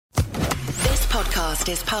podcast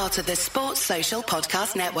is part of the Sports Social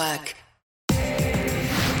Podcast Network.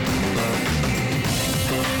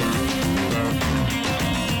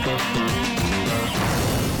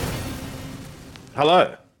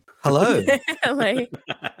 Hello. Hello. Hello.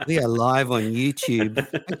 We are live on YouTube.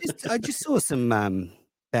 I just saw some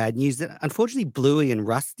bad news that unfortunately Bluey and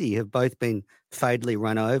Rusty have both been fatally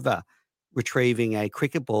run over retrieving a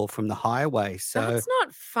cricket ball from the highway. So That's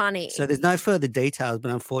not funny. So there's no further details,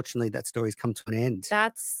 but unfortunately that story's come to an end.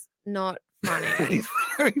 That's not funny. It's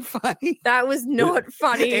very funny. That was not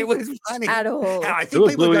funny. It was funny at all. I Who think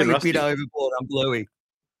was people are Bluey going and a bit Rusty? overboard on Bluey.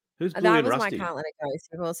 Who's Bluey That and was Rusty? my Can't Let It Go. So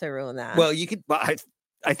we've also ruined that. Well, you could, but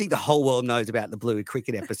I think the whole world knows about the Bluey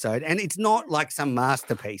cricket episode, and it's not like some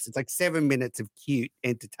masterpiece. It's like 7 minutes of cute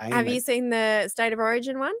entertainment. Have you seen the State of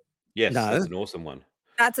Origin one? Yes, No. that's an awesome one.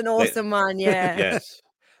 That's an awesome one. Yeah. Yes.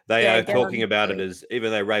 They Yeah, are get on talking about it Bluey. as,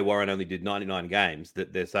 even though Ray Warren only did 99 games,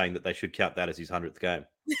 that they're saying that they should count that as his 100th game.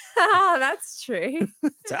 That's true.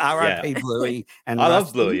 So R.I.P. Bluey and I love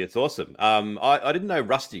Rusty. Bluey. It's awesome. I didn't know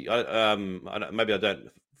Rusty. Maybe I don't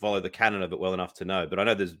follow the canon of it well enough to know, but I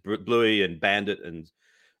know there's Bluey and Bandit and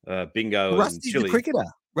Bingo Rusty's and the Chili. cricketer.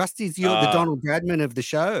 Rusty's the Donald Bradman of the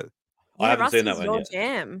show. I haven't seen that Rusty's one your yet.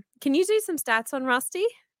 jam. Can you do some stats on Rusty?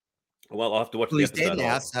 Well, I'll have to watch Well, the he's dead episode.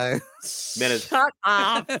 now, so. Menace. Shut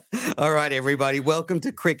up. All right, everybody. Welcome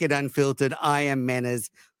to Cricket Unfiltered. I am Manners,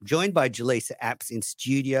 joined by Jaleesa Apps in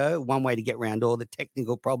studio. One way to get around all the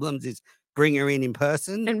technical problems is bring her in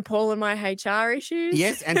person. And Paul and my HR issues.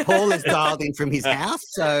 Yes, and Paul is dialed in from his house,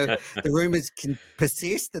 so the rumours can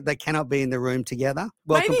persist that they cannot be in the room together.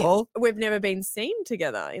 Welcome, Maybe Paul. We've never been seen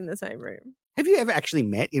together in the same room. Have you ever actually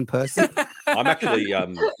met in person? I'm actually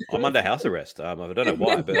I'm under house arrest. I don't know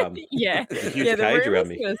why, but Yeah. there's a huge Yeah, the cage room around is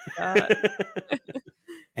me. gonna start.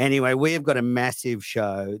 Anyway, we have got a massive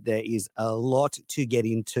show. There is a lot to get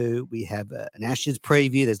into. We have an Ashes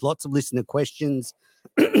preview. There's lots of listener questions.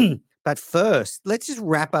 But first, let's just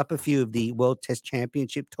wrap up a few of the World Test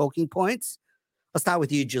Championship talking points. I'll start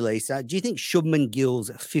with you, Jaleesa. Do you think Shubman Gill's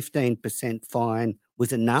 15% fine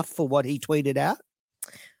was enough for what he tweeted out?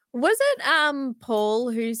 Was it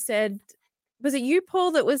Paul who said, was it you,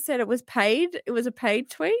 Paul, that said it was paid? It was a paid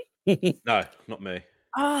tweet? No, not me.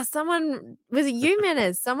 Oh, was it you,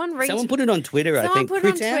 Menace? Someone Someone put it on Twitter, I think. put it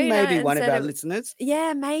on Pritam, Twitter maybe and one of said our it- listeners.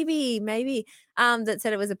 Yeah, maybe. That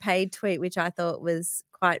said it was a paid tweet, which I thought was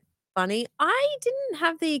quite funny. I didn't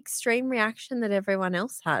have the extreme reaction that everyone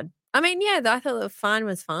else had. I mean, yeah, I thought the fine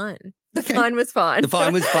was fine. The Okay. fine was fine. The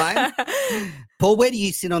fine was fine? Paul, where do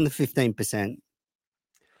you sit on the 15%?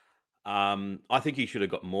 I think he should have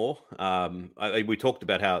got more. We talked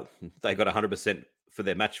about how they got 100% for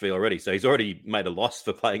their match fee already, so he's already made a loss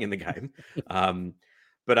for playing in the game.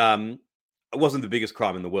 But it wasn't the biggest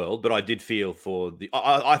crime in the world. But I did feel for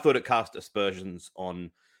I thought it cast aspersions on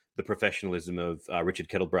the professionalism of Richard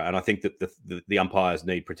Kettleborough, and I think that the umpires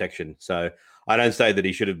need protection. So I don't say that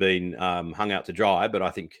he should have been hung out to dry, but I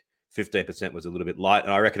think 15% was a little bit light,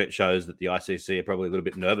 and I reckon it shows that the ICC are probably a little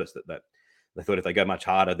bit nervous that they thought if they go much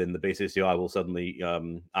harder, then the BCCI will suddenly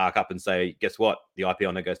arc up and say, guess what? The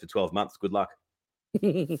IPL now goes for 12 months. Good luck.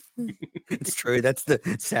 It's true. That's the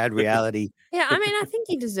sad reality. Yeah, I mean, I think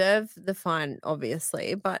he deserved the fine,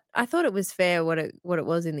 obviously, but I thought it was fair what it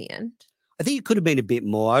was in the end. I think it could have been a bit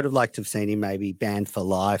more. I'd have liked to have seen him maybe banned for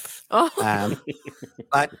life. Oh,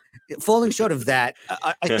 But falling short of that,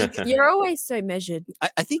 I think you're always so measured.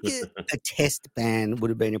 I think a test ban would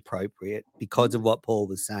have been appropriate because of what Paul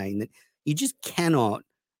was saying, that you just cannot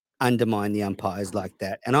undermine the umpires like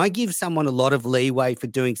that. And I give someone a lot of leeway for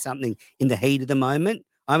doing something in the heat of the moment.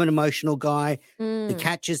 I'm an emotional guy. The Mm.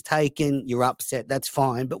 catch is taken, you're upset, that's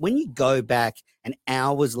fine. But when you go back and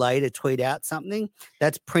hours later tweet out something,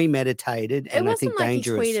 that's premeditated It and I wasn't think like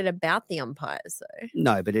dangerous. he tweeted about the umpires, though.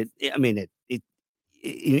 No, but it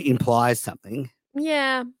implies something.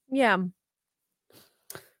 Yeah.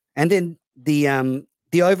 And then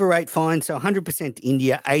the overrate fine, so 100% to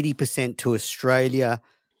India, 80% to Australia.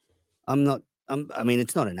 I mean,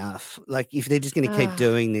 it's not enough. Like, if they're just going to keep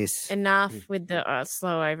doing this. Enough with the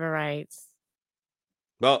slow over rates.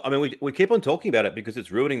 Well, I mean, we keep on talking about it because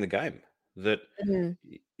it's ruining the game. That Mhm.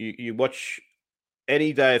 you watch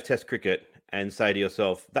any day of Test cricket and say to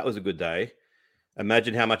yourself, that was a good day.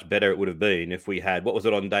 Imagine how much better it would have been if we had, what was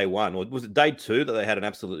it on day one? Or was it day two that they had an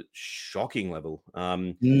absolute shocking level?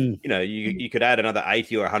 You know, you could add another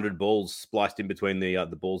 80 or 100 balls spliced in between the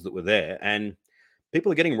balls that were there. And people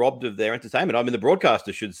are getting robbed of their entertainment. I mean, the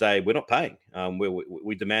broadcaster should say, we're not paying.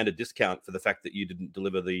 We demand a discount for the fact that you didn't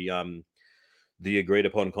deliver the agreed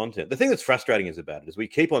upon content. The thing that's frustrating about it is we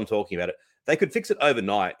keep on talking about it. They could fix it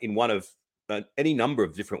overnight in one of any number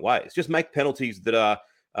of different ways. Just make penalties that are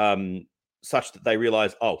such that they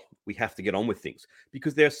realise, oh, we have to get on with things.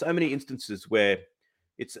 Because there are so many instances where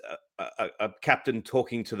it's a captain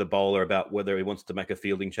talking to the bowler about whether he wants to make a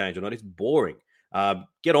fielding change or not. It's boring.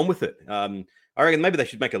 Get on with it. I reckon maybe they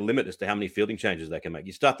should make a limit as to how many fielding changes they can make.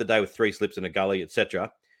 You start the day with 3 slips and a gully,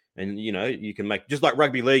 etc. And, you can make, just like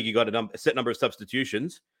rugby league, you got a set number of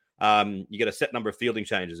substitutions. You get a set number of fielding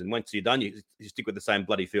changes. And once you're done, you stick with the same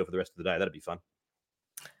bloody field for the rest of the day. That'd be fun.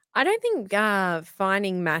 I don't think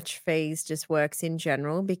finding match fees just works in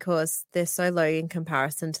general because they're so low in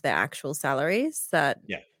comparison to their actual salaries that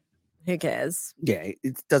who cares? Yeah,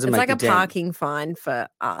 it doesn't it's make like a parking fine for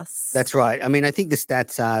us. That's right. I mean, I think the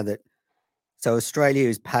stats are that so Australia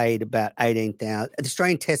is paid about 18,000.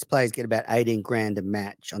 Australian Test players get about 18 grand a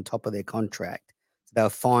match on top of their contract. So they'll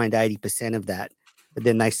find 80% of that, but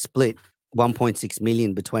then they split 1.6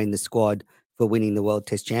 million between the squad for winning the World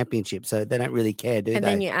Test Championship. So they don't really care, do they? And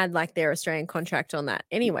then you add like their Australian contract on that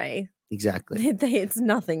anyway. Exactly. It's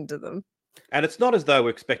nothing to them. And it's not as though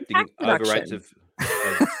we're expecting overrates of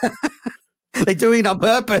They're doing it on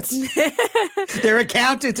purpose. Their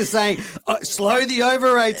accountants are saying, slow the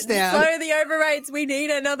overrates down. Slow the overrates. We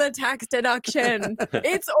need another tax deduction.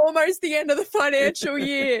 It's almost the end of the financial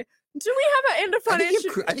year. Do we have an end of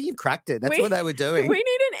financial? I think you've cracked it. That's what they were doing. We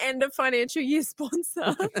need an end of financial year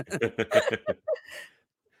sponsor.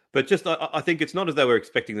 But just, I think it's not as though we're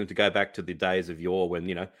expecting them to go back to the days of yore when,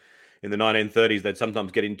 in the 1930s, they'd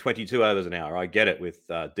sometimes get in 22 overs an hour. I get it with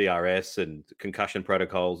DRS and concussion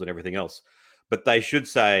protocols and everything else. But they should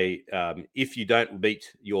say, if you don't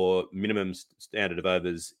meet your minimum standard of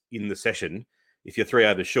overs in the session, if you're 3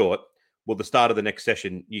 overs short, well, the start of the next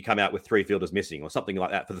session, you come out with 3 fielders missing or something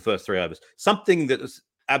like that for the first 3 overs. Something that is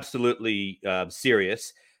absolutely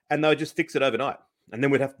serious, and they'll just fix it overnight. And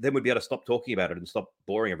then we'd be able to stop talking about it and stop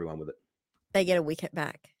boring everyone with it. They get a wicket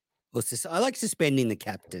back. Well, I like suspending the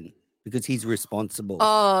captain because he's responsible.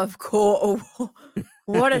 Oh, of course.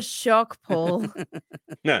 What a shock, Paul.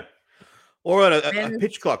 No. Or a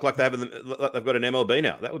pitch clock like they've got an MLB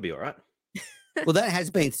now. That would be all right. Well, that has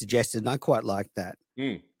been suggested, and I quite like that.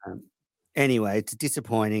 Anyway, it's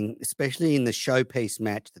disappointing, especially in the showpiece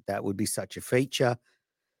match that would be such a feature.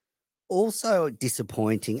 Also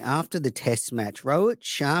disappointing, after the Test match, Rohit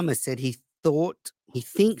Sharma said he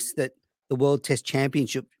thinks that the World Test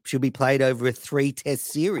Championship should be played over a 3-test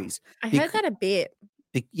series. I heard that a bit.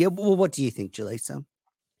 Yeah, well, what do you think, Jaleesa?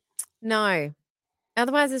 No.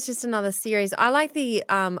 Otherwise, it's just another series. I like the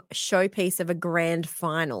showpiece of a grand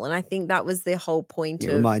final, and I think that was the whole point.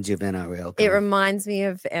 It reminds you of NRL. It reminds me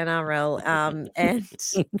of NRL, and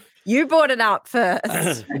you brought it up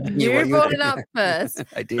first. You brought it up first.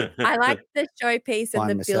 I did. I like the showpiece and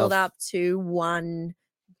the build-up to one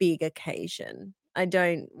big occasion. I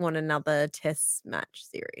don't want another Test match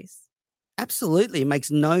series. Absolutely. It makes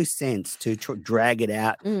no sense to drag it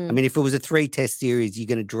out. I mean, if it was a 3-test series, you're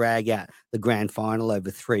going to drag out the grand final over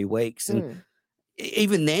 3 weeks. And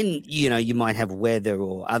even then, you might have weather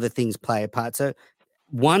or other things play a part. So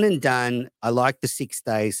one and done. I like the 6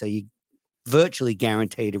 days. So you virtually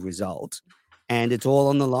guaranteed a result and it's all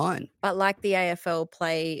on the line. But like the AFL,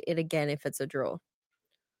 play it again if it's a draw.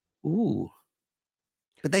 Ooh.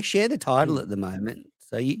 But they share the title at the moment.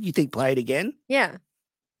 So you think play it again? Yeah.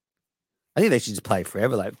 I think they should just play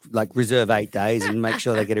forever, like reserve 8 days and make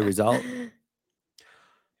sure they get a result.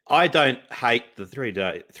 I don't hate the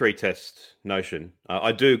 3-test notion.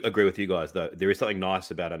 I do agree with you guys, though. There is something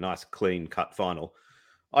nice about a nice, clean-cut final.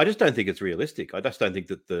 I just don't think it's realistic. I just don't think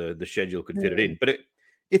that the schedule could fit it in. But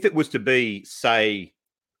if it was to be, say,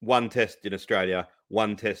 1 test in Australia,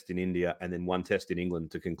 1 test in India, and then 1 test in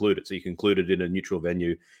England to conclude it, so you conclude it in a neutral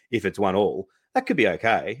venue if it's 1-1, that could be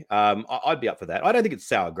okay. I'd be up for that. I don't think it's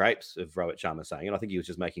sour grapes of Rohit Sharma saying it. I think he was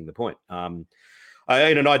just making the point. In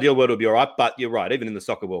an ideal world, it would be all right, but you're right. Even in the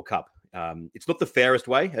Soccer World Cup, it's not the fairest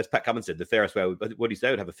way, as Pat Cummins said. The fairest way, what did he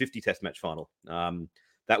say? Would have a 50-test match final.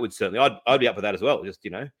 That would certainly. I'd be up for that as well. Just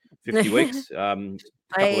 50 weeks, a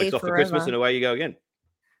couple of weeks off for Christmas, and away you go again.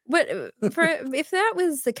 But if that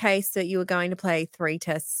was the case that you were going to play 3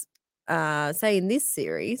 tests, say in this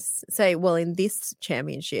series, in this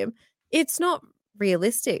championship, it's not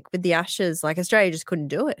realistic with the Ashes. Like Australia just couldn't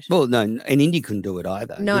do it. Well, no, and India couldn't do it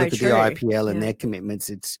either. No, you look true. at the IPL and their commitments.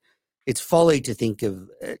 It's folly to think of,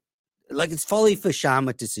 it's folly for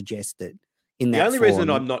Sharma to suggest that in that. The only reason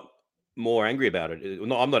I'm not more angry about it, I'm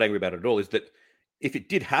not angry about it at all, is that if it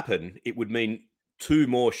did happen, it would mean 2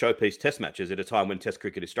 more showpiece Test matches at a time when Test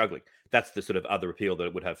cricket is struggling. That's the sort of other appeal that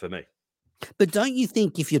it would have for me. But don't you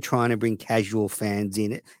think if you're trying to bring casual fans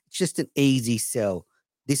in, it's just an easy sell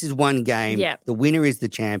This is one game. Yeah. The winner is the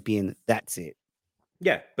champion. That's it.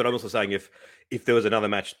 Yeah, but I'm also saying if there was another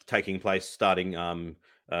match taking place starting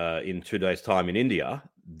in 2 days' time in India,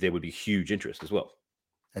 there would be huge interest as well.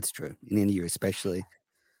 That's true. In India, especially.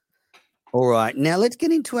 All right. Now let's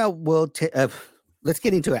get into our let's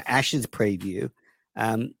get into our Ashes preview.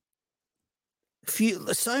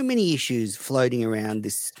 So many issues floating around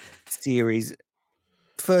this series.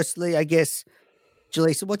 Firstly, I guess,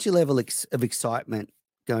 Jaleesa, what's your level of excitement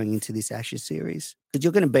going into this Ashes series? Because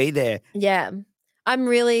you're going to be there. Yeah. I'm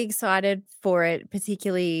really excited for it,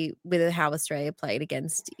 particularly with how Australia played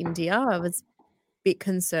against India. I was a bit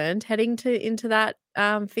concerned heading into that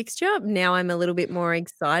fixture. Now I'm a little bit more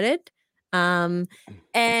excited. And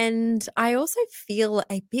I also feel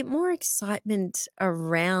a bit more excitement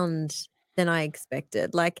around than I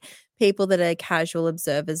expected. Like people that are casual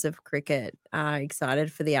observers of cricket are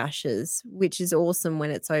excited for the Ashes, which is awesome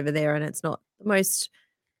when it's over there and it's not the most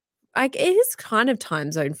it is kind of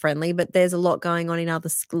time zone friendly, but there's a lot going on in other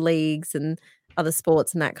leagues and other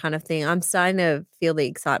sports and that kind of thing. I'm starting to feel the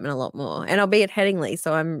excitement a lot more, and I'll be at Headingley,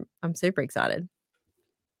 so I'm super excited.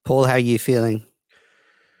 Paul, how are you feeling?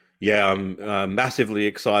 Yeah, I'm massively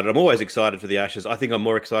excited. I'm always excited for the Ashes. I think I'm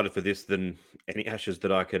more excited for this than any Ashes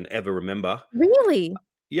that I can ever remember. Really?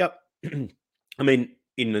 Yep. I mean,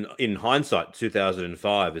 in hindsight,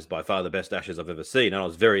 2005 is by far the best Ashes I've ever seen, and I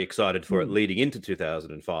was very excited for it leading into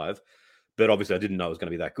 2005. But obviously, I didn't know it was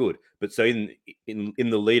going to be that good. But so in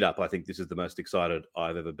the lead up, I think this is the most excited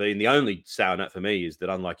I've ever been. The only sour note for me is that,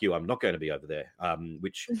 unlike you, I'm not going to be over there.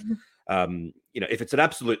 Which, if it's an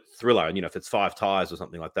absolute thriller, and if it's 5 ties or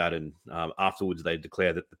something like that, and afterwards they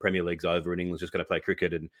declare that the Premier League's over and England's just going to play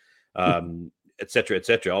cricket and etc.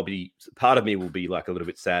 Part of me will be like a little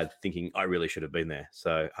bit sad, thinking I really should have been there.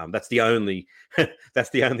 So that's the only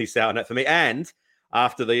sour note for me. And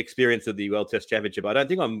after the experience of the World Test Championship, I don't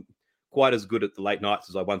think I'm quite as good at the late nights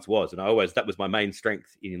as I once was, and that was my main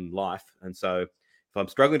strength in life. And so if I'm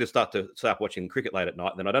struggling to start watching cricket late at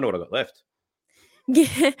night, then I don't know what I've got left.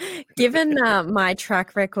 Given my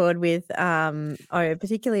track record with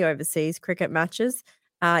particularly overseas cricket matches,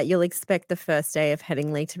 you'll expect the first day of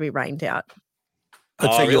Headingley to be rained out.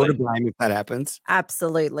 So you're to blame if that happens.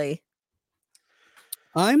 Absolutely.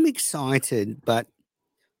 I'm excited, but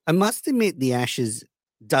I must admit the Ashes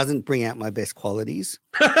doesn't bring out my best qualities.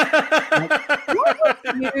 What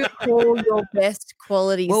would you call your best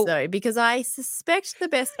qualities, though? Because I suspect the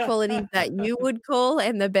best qualities that you would call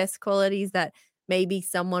and the best qualities that maybe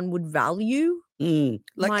someone would value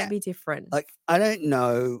might be different. Like, I don't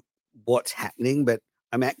know what's happening, but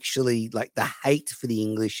I'm actually like the hate for the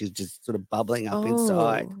English is just sort of bubbling up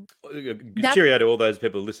inside. Cheerio to all those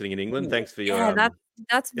people listening in England. Thanks for your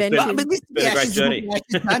that's been a great journey.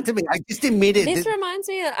 To me. I just admitted this reminds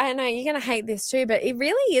me. I know you're going to hate this too, but it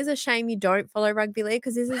really is a shame you don't follow rugby league,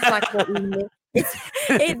 because this is like what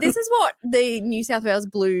this is what the New South Wales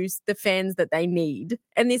Blues, the fans that they need,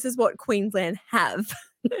 and this is what Queensland have.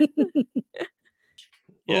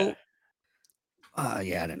 Yeah. I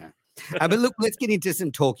don't know. But look, let's get into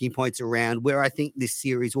some talking points around where I think this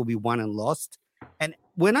series will be won and lost. And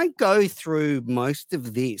when I go through most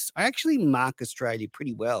of this, I actually mark Australia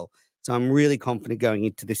pretty well. So I'm really confident going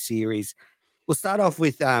into the series. We'll start off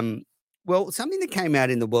with, something that came out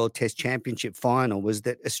in the World Test Championship final was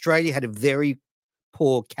that Australia had a very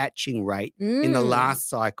poor catching rate in the last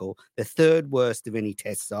cycle, the third worst of any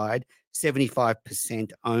test side,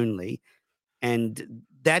 75% only. And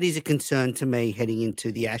that is a concern to me heading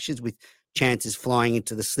into the Ashes, with chances flying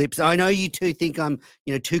into the slips. I know you two think I'm,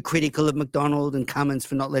 too critical of McDonald and Cummins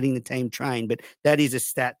for not letting the team train, but that is a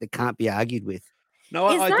stat that can't be argued with. No,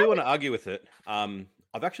 I do want to argue with it.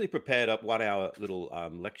 I've actually prepared up 1 hour little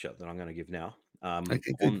lecture that I'm going to give now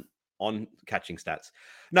on catching stats.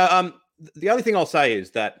 No, the only thing I'll say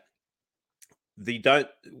is that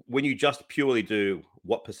when you just purely do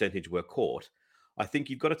what percentage were caught, I think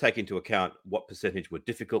you've got to take into account what percentage were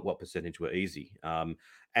difficult, what percentage were easy.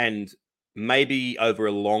 And maybe over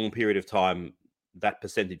a long period of time, that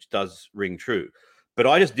percentage does ring true. But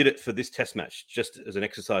I just did it for this test match, just as an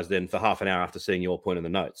exercise then for half an hour after seeing your point in the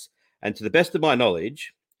notes. And to the best of my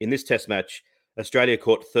knowledge, in this test match, Australia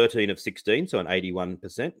caught 13 of 16, so an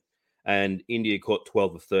 81%, and India caught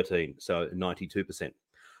 12 of 13, so 92%.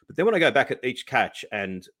 But then when I go back at each catch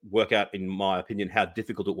and work out, in my opinion, how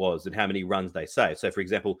difficult it was and how many runs they saved. So, for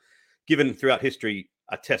example, given throughout history,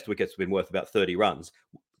 a test wicket's been worth about 30 runs.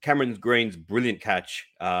 Cameron Green's brilliant catch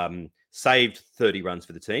saved 30 runs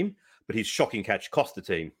for the team, but his shocking catch cost the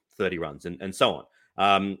team 30 runs and so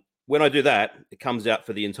on. When I do that, it comes out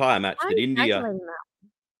for the entire match that India...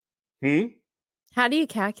 How do you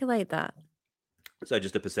calculate that? So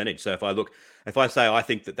just a percentage. So if I say I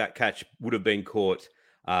think that catch would have been caught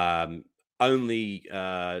only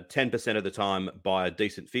 10% of the time by a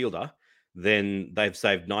decent fielder, then they've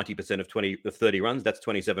saved 90% of 30 runs. That's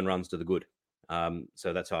 27 runs to the good.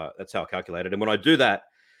 So that's how I calculated. And when I do that,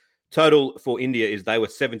 total for India is they were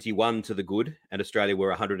 71 to the good, and Australia were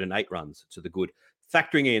 108 runs to the good.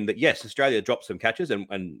 Factoring in that, yes, Australia dropped some catches, and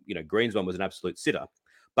Green's one was an absolute sitter.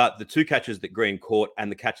 But the 2 catches that Green caught and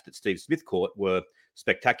the catch that Steve Smith caught were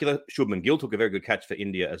spectacular. Shubman Gill took a very good catch for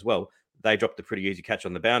India as well. They dropped a pretty easy catch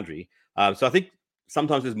on the boundary. So I think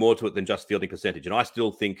sometimes there's more to it than just fielding percentage. And I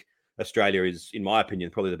still think Australia is, in my opinion,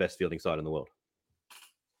 probably the best fielding side in the world.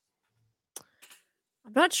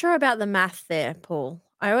 I'm not sure about the math there, Paul.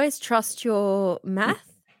 I always trust your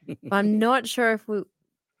math, but I'm not sure if we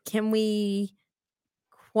can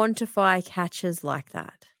quantify catches like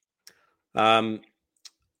that.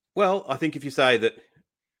 Well, I think if you say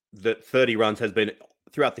that 30 runs has been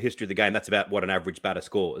throughout the history of the game, that's about what an average batter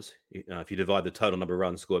scores. If you divide the total number of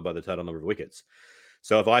runs scored by the total number of wickets.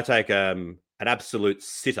 So if I take an absolute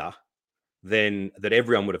sitter, then that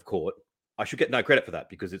everyone would have caught, I should get no credit for that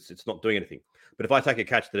because it's not doing anything. But if I take a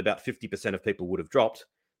catch that about 50% of people would have dropped,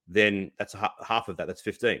 then that's half of that. That's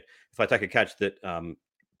 15. If I take a catch that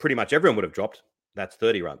pretty much everyone would have dropped, that's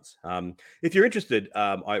 30 runs. If you're interested,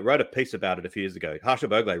 I wrote a piece about it a few years ago. Harsha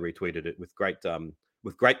Bhogle retweeted it with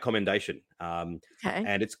great commendation. And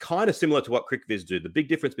it's kind of similar to what CricViz do. The big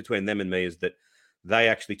difference between them and me is that they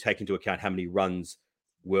actually take into account how many runs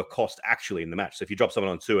were cost actually in the match. So if you drop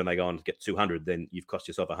someone on 2 and they go on to get 200, then you've cost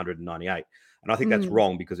yourself 198. And I think that's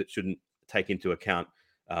wrong because it shouldn't take into account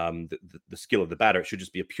the skill of the batter. It should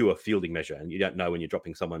just be a pure fielding measure. And you don't know when you're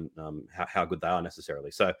dropping someone how good they are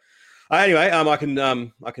necessarily. So anyway, I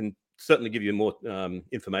can certainly give you more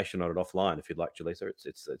information on it offline if you'd like, Jaleesa.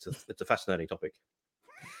 It's a fascinating topic.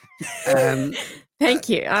 Thank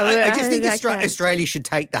you. I just think Australia should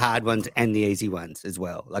take the hard ones and the easy ones as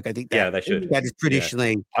well. Like I think they should. That is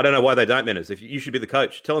traditionally. Yeah. I don't know why they don't, Menners. If you should be the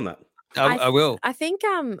coach, tell them that. I will. I think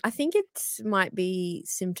it might be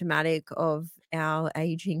symptomatic of our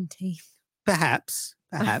aging team. Perhaps.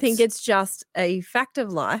 I think it's just a fact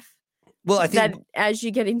of life. Well, I think that as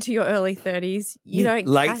you get into your early 30s, you don't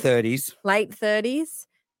late 30s,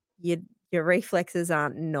 your reflexes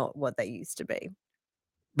aren't not what they used to be.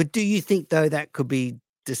 But do you think though that could be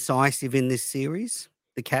decisive in this series,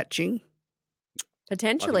 the catching?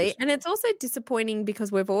 Potentially, and it's also disappointing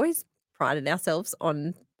because we've always prided ourselves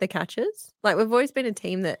on the catches. Like we've always been a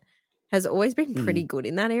team that has always been pretty good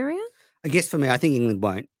in that area. I guess for me, I think England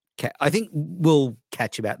won't. I think we'll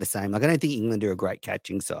catch about the same. Like I don't think England are a great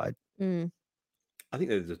catching side. I think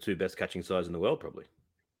they're the 2 best catching sides in the world, probably.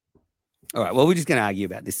 All right. Well, we're just going to argue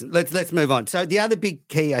about this. Let's move on. So the other big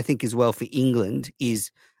key, I think, as well for England is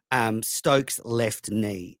Stokes' left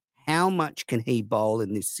knee. How much can he bowl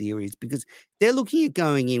in this series? Because they're looking at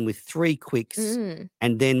going in with 3 quicks and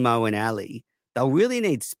then Moeen Ali. They'll really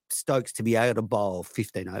need Stokes to be able to bowl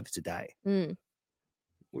 15 overs a day.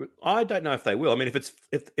 I don't know if they will. I mean,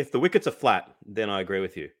 if the wickets are flat, then I agree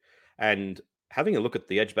with you. And having a look at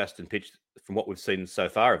the Edgbaston pitch from what we've seen so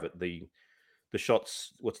far of it, the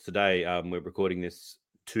shots, what's today? We're recording this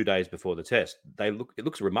 2 days before the test. It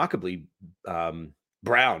looks remarkably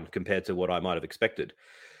brown compared to what I might have expected.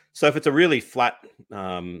 So if it's a really flat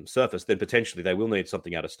surface, then potentially they will need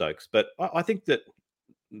something out of Stokes. But I think that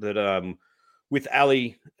with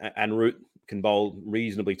Ali and Root can bowl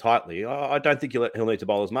reasonably tightly, I don't think he'll need to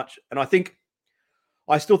bowl as much. And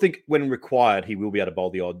I still think when required, he will be able to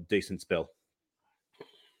bowl the odd decent spell.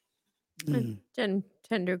 I tend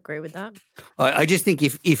to agree with that. I just think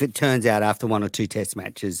if it turns out after 1 or 2 test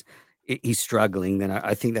matches he's struggling, then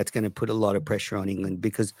I think that's going to put a lot of pressure on England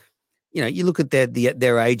because, you look at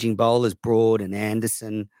their aging bowlers, Broad and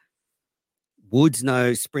Anderson, Woods,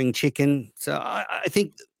 no spring chicken. So I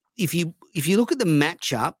think if you look at the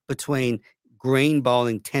matchup between Green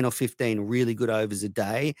bowling 10 or 15 really good overs a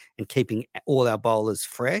day and keeping all our bowlers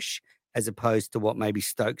fresh as opposed to what maybe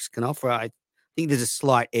Stokes can offer, I think there's a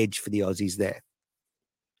slight edge for the Aussies there.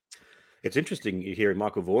 It's interesting hearing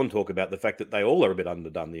Michael Vaughan talk about the fact that they all are a bit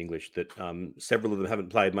underdone, the English, that several of them haven't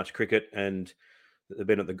played much cricket and they've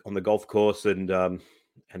been on the golf course and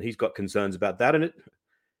he's got concerns about that. And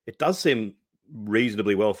it does seem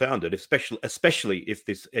reasonably well-founded, especially if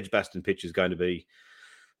this Edgbaston pitch is going to be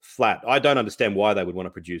flat. I don't understand why they would want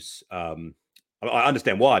to produce... I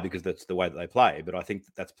understand why, because that's the way that they play, but I think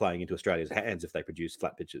that's playing into Australia's hands if they produce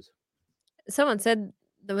flat pitches. Someone said,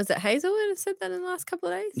 was it Hazelwood who said that in the last couple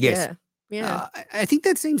of days? Yes. Yeah. I think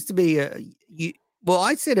that seems to be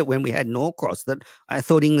I said it when we had Norcross that I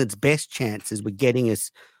thought England's best chances were getting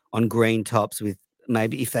us on green tops with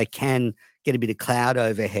maybe if they can get a bit of cloud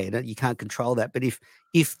overhead, you can't control that. But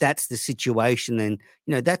if that's the situation, then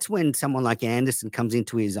that's when someone like Anderson comes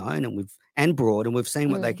into his own, and Broad, and we've seen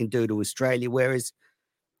what they can do to Australia. Whereas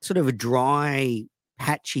sort of a dry,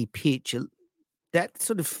 patchy pitch, that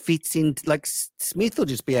sort of fits into, like, Smith will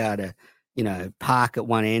just be able to, park at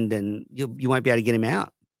one end, and you won't be able to get him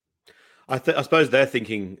out. I suppose they're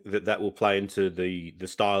thinking that will play into the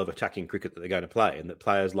style of attacking cricket that they're going to play, and that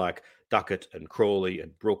players like Duckett and Crawley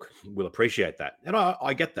and Brook will appreciate that. And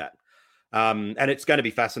I get that. And it's going to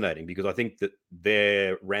be fascinating because I think that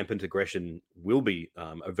their rampant aggression will be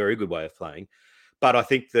a very good way of playing. But I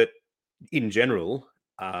think that in general,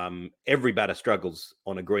 every batter struggles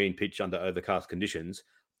on a green pitch under overcast conditions.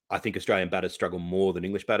 I think Australian batters struggle more than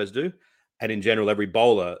English batters do. And in general, every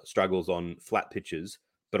bowler struggles on flat pitches.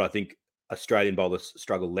 But I think Australian bowlers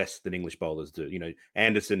struggle less than English bowlers do.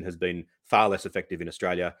 Anderson has been far less effective in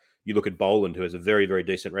Australia. You look at Boland, who has a very, very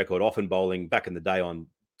decent record, often bowling back in the day on,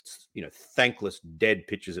 thankless, dead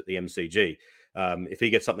pitches at the MCG. If he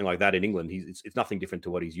gets something like that in England, it's nothing different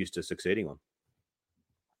to what he's used to succeeding on.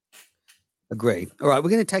 Agree. All right, we're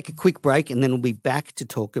going to take a quick break, and then we'll be back to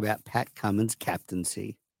talk about Pat Cummins'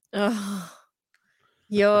 captaincy. Oh,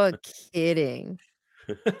 you're kidding.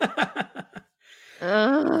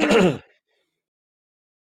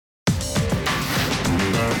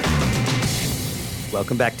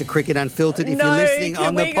 Welcome back to Cricket Unfiltered. If you're listening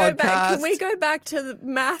on the podcast, can we go back to the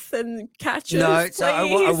math and catches? No, please? so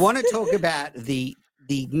I want to talk about the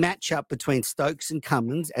matchup between Stokes and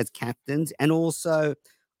Cummins as captains, and also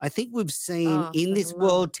I think we've seen in this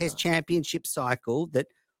World Test Championship cycle that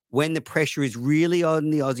when the pressure is really on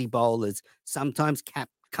the Aussie bowlers, sometimes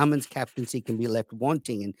Cummins' captaincy can be left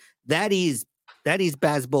wanting, and that is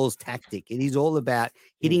Bazball's tactic. It is all about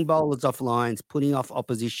hitting bowlers off lines, putting off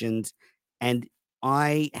oppositions, and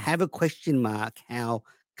I have a question mark how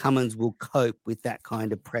Cummins will cope with that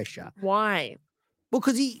kind of pressure. Why? Well,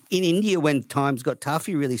 because in India, when times got tough,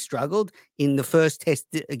 he really struggled. In the first test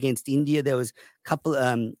against India, there was a couple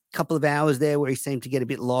of hours there where he seemed to get a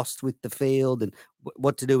bit lost with the field and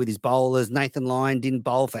what to do with his bowlers. Nathan Lyon didn't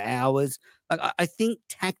bowl for hours. I think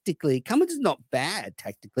tactically, Cummins is not bad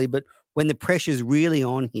tactically, but when the pressure's really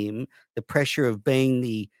on him, the pressure of being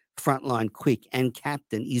the frontline quick and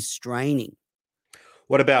captain is straining.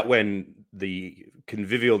 What about when the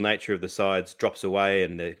convivial nature of the sides drops away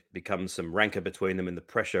and there becomes some rancor between them and the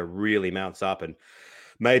pressure really mounts up, and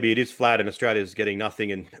maybe it is flat and Australia's getting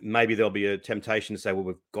nothing, and maybe there'll be a temptation to say, well,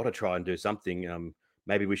 we've got to try and do something.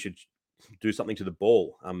 Maybe we should do something to the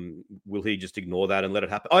ball. Will he just ignore that and let it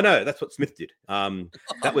happen? Oh, no, that's what Smith did.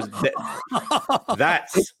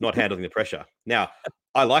 That's not handling the pressure. Now,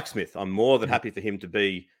 I like Smith. I'm more than happy for him to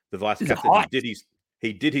be the vice captain.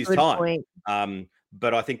 He did his Good time. point.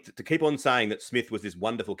 But I think to keep on saying that Smith was this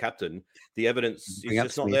wonderful captain, the evidence is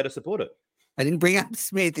just not there to support it. I didn't bring up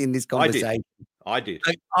Smith in this conversation. I did.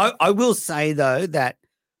 I will say, though, that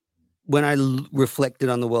when I reflected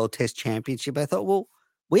on the World Test Championship, I thought, well,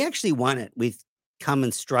 we actually won it with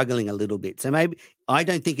Cummins struggling a little bit. So maybe I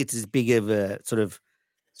don't think it's as big of a sort of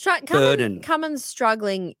burden. Cummins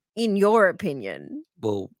struggling, in your opinion?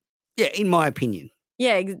 Well, yeah, in my opinion.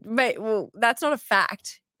 Yeah, well, that's not a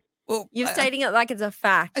fact. Well, you're stating it like it's a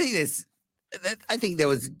fact. I think there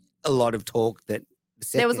was a lot of talk that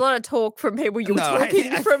there was a lot of talk from people you were talking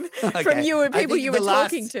from you and people you were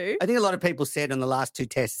talking to. I think a lot of people said on the last two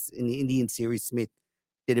tests in the Indian series, Smith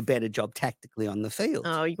did a better job tactically on the field.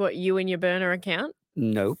 Oh, you and your burner account?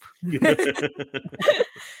 Nope.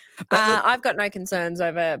 I've got no concerns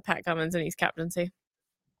over Pat Cummins and his captaincy.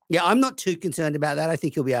 Yeah, I'm not too concerned about that. I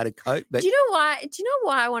think he'll be able to cope. But do you know why? Do you know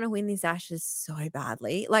why I want to win these Ashes so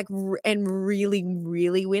badly? And really,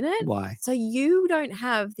 really win it? Why? So you don't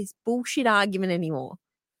have this bullshit argument anymore.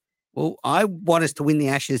 Well, I want us to win the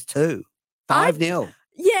Ashes too. 5-0.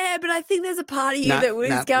 Yeah, but I think there's a part of you that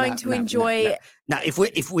was going to enjoy. No,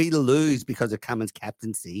 if we lose because of Cummins'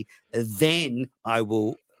 captaincy, then I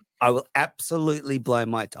will absolutely blow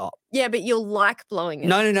my top. Yeah, but you'll like blowing it.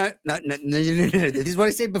 No. This is what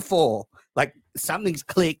I said before. Like, something's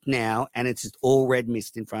clicked now, and it's just all red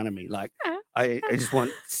mist in front of me. Like, I just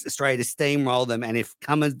want Australia to steamroll them, and if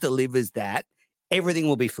Cummins delivers that, everything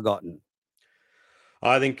will be forgotten.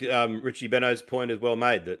 I think Richie Beno's point is well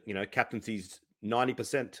made that, captaincy's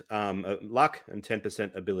 90% luck and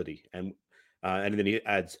 10% ability. And then he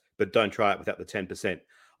adds, but don't try it without the 10%.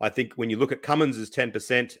 I think when you look at Cummins as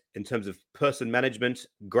 10% in terms of person management,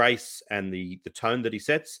 grace, and the tone that he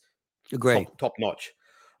sets, top notch.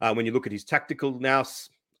 When you look at his tactical nous,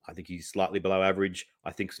 I think he's slightly below average.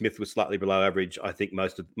 I think Smith was slightly below average. I think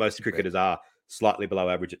most cricketers are slightly below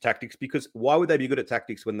average at tactics, because why would they be good at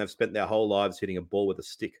tactics when they've spent their whole lives hitting a ball with a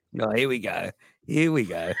stick? Oh, here we go. Here we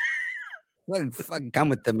go. Well, fucking come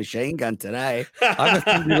with the machine gun today. I've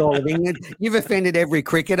offended all of England. You've offended every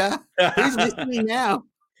cricketer. Who's listening now?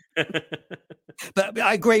 But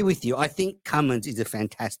I agree with you. I think Cummins is a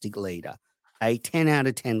fantastic leader, a 10 out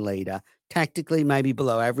of 10 leader. Tactically, maybe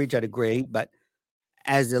below average, I'd agree. But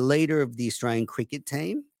as a leader of the Australian cricket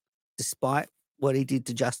team, despite what he did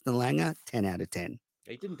to Justin Langer, 10 out of 10.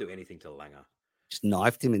 He didn't do anything to Langer. Just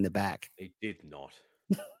knifed him in the back. He did not.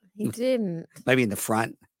 He didn't. Maybe in the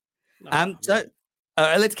front. No, So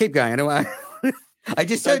let's keep going. I don't want. I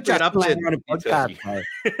just Don't heard bring it Justin up to Langer on a you, podcast.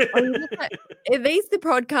 Turkey. Are these the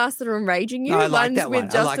podcasts that are enraging you? No, I like Ones that with one.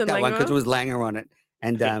 I Justin like that one Langer because it on? was Langer on it.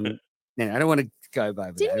 And I don't want to go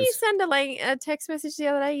over Didn't those. you send a text message the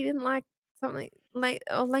other day? You didn't like something like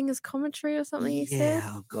Langer's commentary or something you said?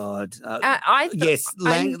 Oh God. Yes,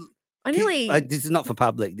 Lang. I nearly. This is not for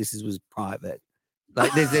public. This was private.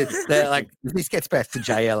 Like like if this gets back to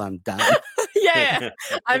JL, I'm done. Yeah,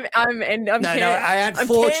 I'm I I'm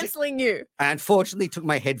canceling you. I unfortunately took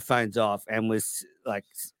my headphones off and was like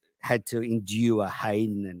had to endure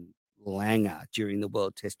Hayden and Langer during the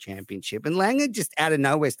World Test Championship. And Langer just out of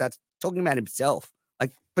nowhere starts talking about himself,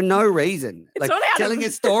 like for no reason, It's like not out of- telling a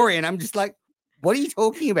story. And I'm just like, what are you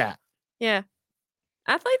talking about? Yeah,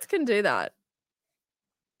 athletes can do that.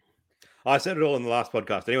 I said it all in the last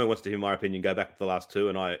podcast. Anyone wants to hear my opinion, go back to the last two,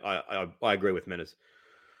 and I agree with Menas.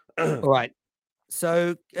 All right.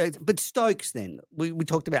 So, but Stokes then, we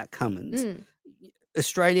talked about Cummins. Mm.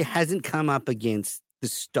 Australia hasn't come up against the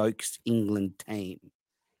Stokes England team.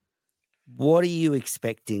 What are you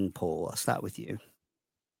expecting, Paul? I'll start with you.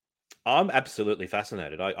 I'm absolutely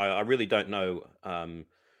fascinated. I really don't know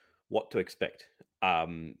what to expect. Are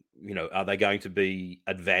they going to be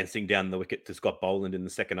advancing down the wicket to Scott Boland in the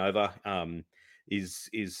second over? Is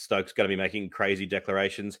Stokes going to be making crazy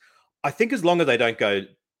declarations? I think as long as they don't go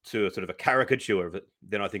to a sort of a caricature of it,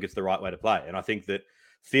 then I think it's the right way to play. And I think that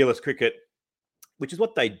fearless cricket, which is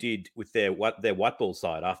what they did with their white ball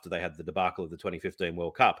side after they had the debacle of the 2015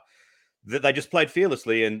 World Cup, that they just played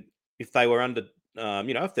fearlessly. And if they were under,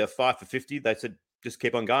 if they're 5 for 50, they said, just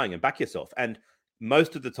keep on going and back yourself. And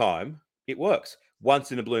most of the time it works.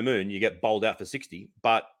 Once in a blue moon, you get bowled out for 60,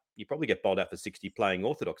 but you probably get bowled out for 60 playing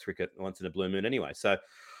orthodox cricket once in a blue moon anyway. So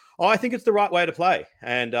I think it's the right way to play.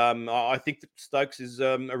 And I think that Stokes is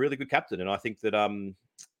a really good captain. And I think that,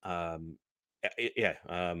 I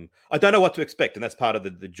don't know what to expect. And that's part of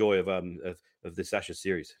the joy of this Ashes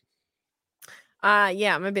series.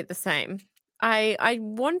 Yeah, I'm a bit the same. I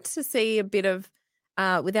want to see a bit of,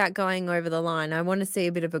 without going over the line, I want to see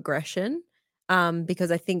a bit of aggression,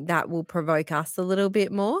 because I think that will provoke us a little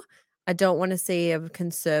bit more. I don't want to see a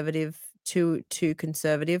conservative, too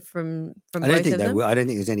conservative from I both don't think of they them. will. I don't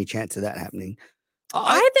think there's any chance of that happening.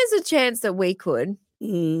 There's a chance that we could.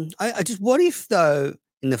 I just, what if though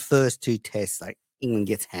in the first two tests, like England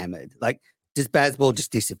gets hammered, like does Bazball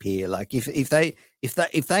just disappear? Like if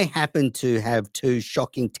they happen to have two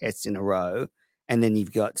shocking tests in a row, and then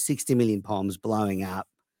you've got 60 million bombs blowing up,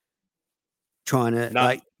 trying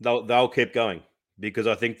to they'll keep going, because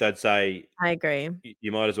I think they'd say, I agree.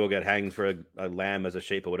 You might as well get hanged for a lamb as a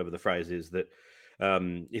sheep, or whatever the phrase is. That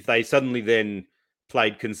if they suddenly then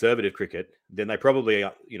played conservative cricket, then they probably,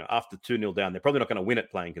 after 2-0 down, they're probably not going to win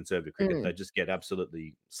it playing conservative cricket. They just get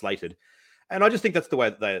absolutely slated. And I just think that's the way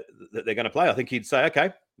that they're going to play. I think he'd say,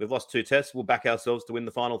 okay, we've lost 2 tests, we'll back ourselves to win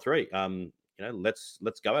the final 3.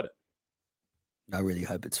 Let's go at it. I really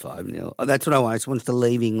hope it's 5-0. That's what I want. I just want us to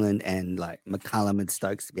leave England and like McCullum and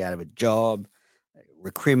Stokes to be out of a job,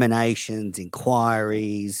 recriminations,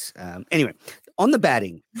 inquiries. Anyway, on the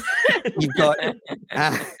batting, you've got at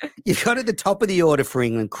the top of the order for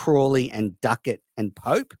England Crawley and Duckett and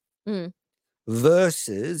Pope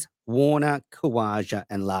versus Warner, Khawaja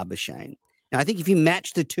and Labuschagne. Now, I think if you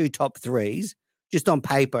match the 2 top 3s, just on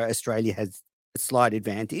paper, Australia has a slight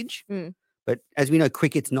advantage. But as we know,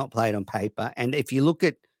 cricket's not played on paper. And if you look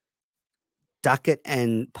at Duckett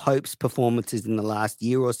and Pope's performances in the last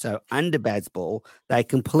year or so under Bazball, they're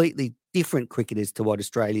completely different cricketers to what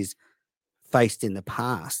Australia's faced in the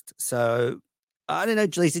past. So I don't know,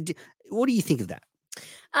 Jaleesa, what do you think of that?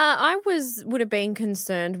 I would have been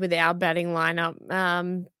concerned with our batting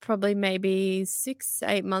lineup probably maybe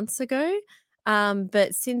 6-8 months ago.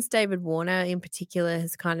 But since David Warner in particular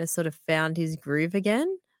has kind of sort of found his groove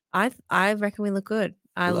again, I reckon we look good.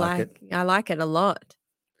 I like it a lot.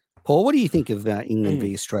 Paul, what do you think of England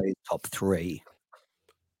v Australia's top 3?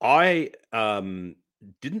 I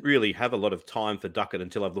didn't really have a lot of time for Duckett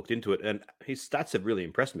until I've looked into it, and his stats have really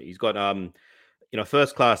impressed me. He's got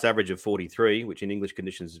first class average of 43, which in English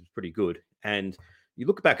conditions is pretty good. And you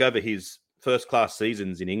look back over his first class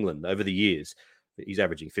seasons in England over the years, he's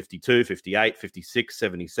averaging 52, 58, 56,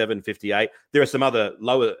 77, 58. There are some other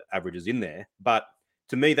lower averages in there, but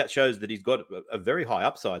to me, that shows that he's got a very high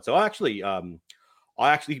upside. So I actually am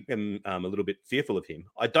a little bit fearful of him.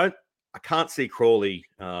 I can't see Crawley.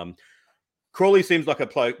 Crawley seems like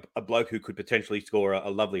a bloke who could potentially score a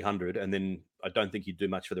lovely 100, and then I don't think he'd do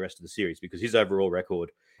much for the rest of the series because his overall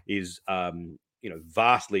record is,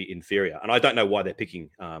 vastly inferior. And I don't know why they're picking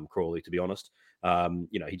Crawley, to be honest.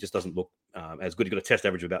 He just doesn't look as good. He's got a test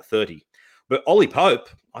average of about 30. But Ollie Pope,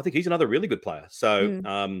 I think he's another really good player.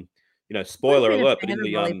 So, spoiler alert, but in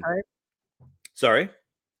the sorry,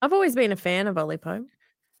 I've always been a fan of Ollie Pope.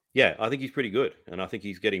 Yeah, I think he's pretty good, and I think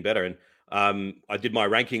he's getting better. And I did my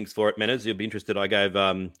rankings for it, Menners. You'll be interested. I gave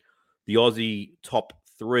the Aussie top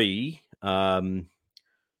 3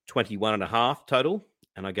 21.5 total,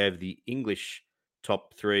 and I gave the English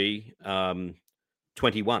top 3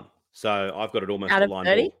 21. So I've got it almost out of line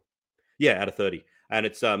 30. ball. Yeah, out of 30, and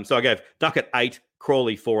it's so I gave Duckett 8,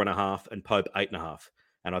 Crawley 4.5, and Pope 8.5,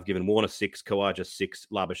 and I've given Warner 6, Kawaja 6,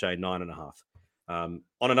 Labuschagne 9.5. On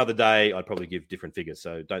another day, I'd probably give different figures,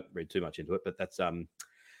 so don't read too much into it. But that's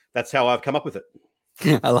how I've come up with it.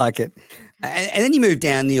 I like it. And then you move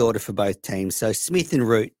down the order for both teams. So Smith and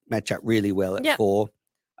Root match up really well at 4.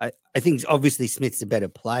 I think obviously Smith's a better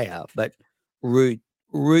player, but Root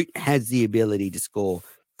has the ability to score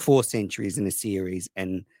 4 centuries in a series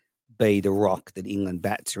and be the rock that England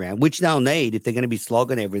bats around, which they'll need if they're going to be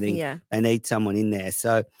slogging everything. Yeah. They need someone in there.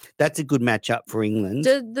 So that's a good matchup for England.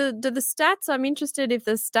 Do the stats, I'm interested if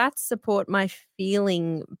the stats support my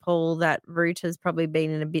feeling, Paul, that Root has probably been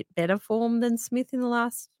in a bit better form than Smith in the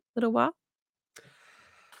last little while?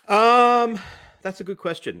 That's a good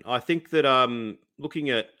question. I think that looking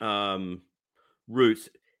at Root,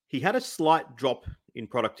 he had a slight drop in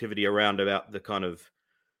productivity around about the kind of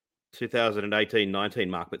 2018-19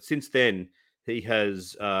 mark, but since then he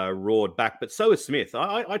has roared back. But so is Smith.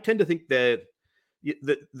 I tend to think that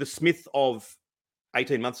the Smith of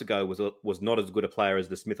 18 months ago was not as good a player as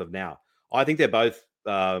the Smith of now. I think they're both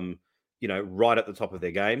right at the top of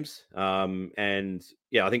their games. And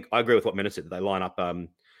yeah, I think I agree with what Mena said. They line up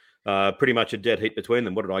pretty much a dead heat between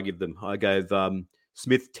them. What did I give them? I gave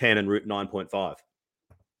Smith 10 and Root 9.5.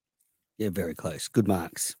 Yeah, very close. Good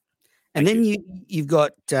marks. And then you've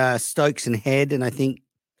got Stokes and Head, and I think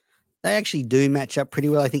they actually do match up pretty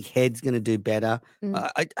well. I think Head's going to do better.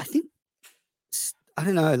 I think, I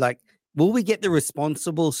don't know, like, will we get the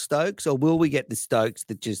responsible Stokes or will we get the Stokes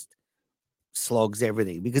that just slogs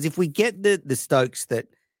everything? Because if we get the Stokes that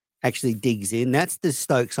actually digs in, that's the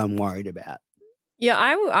Stokes I'm worried about. Yeah,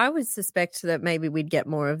 I would suspect that maybe we'd get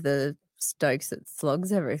more of the Stokes that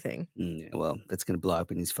slogs everything. Well, that's going to blow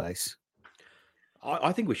up in his face.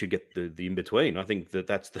 I think we should get the in between. I think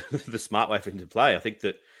that's the smart way for him to play. I think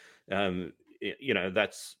that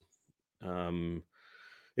that's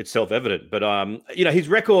it's self-evident. But his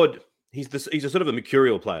record, he's a sort of a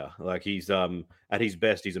mercurial player. Like he's at his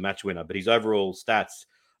best, he's a match winner. But his overall stats,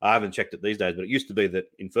 I haven't checked it these days. But it used to be that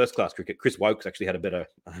in first class cricket, Chris Wokes actually had a better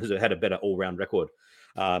all-round record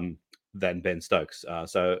than Ben Stokes.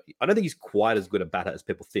 So I don't think he's quite as good a batter as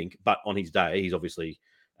people think. But on his day, he's obviously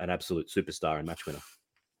an absolute superstar and match winner.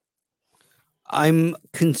 I'm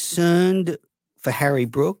concerned for Harry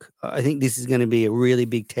Brook. I think this is going to be a really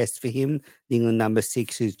big test for him. The England number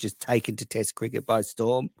 6, who's just taken to Test cricket by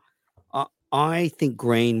storm. I think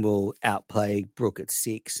Green will outplay Brook at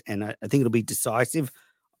 6, and I think it'll be decisive.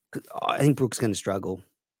 I think Brook's going to struggle.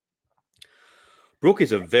 Brook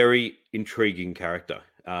is a very intriguing character.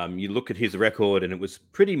 You look at his record, and it was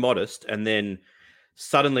pretty modest, and then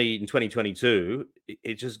suddenly in 2022,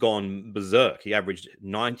 it's just gone berserk. He averaged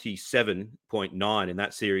 97.9 in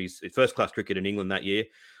that series, first-class cricket in England that year.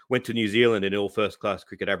 Went to New Zealand in all first-class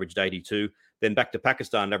cricket, averaged 82. Then back to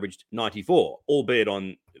Pakistan, averaged 94, albeit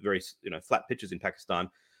on very flat pitches in Pakistan.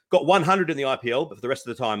 Got 100 in the IPL, but for the rest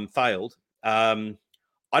of the time failed. I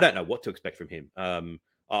don't know what to expect from him.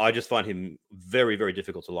 I just find him very, very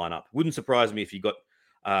difficult to line up. Wouldn't surprise me if he got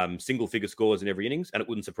single-figure scores in every innings, and it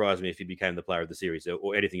wouldn't surprise me if he became the player of the series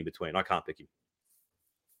or anything in between. I can't pick him.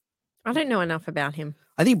 I don't know enough about him.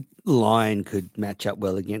 I think Lyon could match up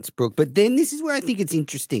well against Brook, but then this is where I think it's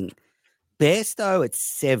interesting. Bairstow at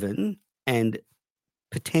 7 and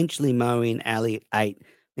potentially Moeen Ali at 8. I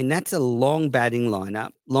mean, that's a long batting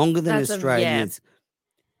lineup, longer than Australia's.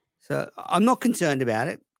 So I'm not concerned about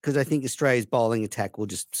it because I think Australia's bowling attack will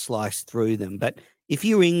just slice through them. But if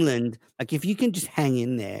you're England, like if you can just hang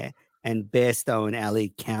in there and Bairstow and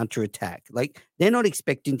Ali counterattack. Like, they're not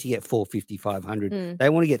expecting to get 450, 500. They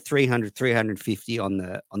want to get 300, 350 on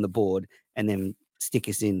the board and then stick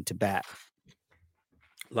us in to bat.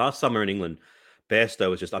 Last summer in England, Bairstow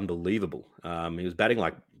was just unbelievable. He was batting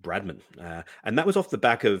like Bradman. And that was off the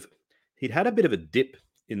back of, he'd had a bit of a dip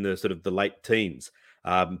in the sort of the late teens,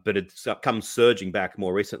 but it's come surging back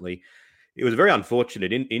more recently. It was a very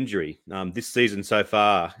unfortunate injury. This season so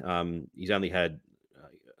far, he's only had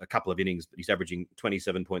a couple of innings, but he's averaging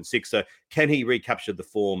 27.6. So can he recapture the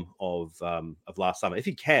form of last summer? If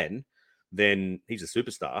he can, then he's a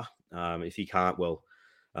superstar. If he can't, well,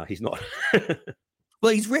 he's not.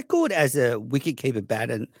 Well, his record as a wicketkeeper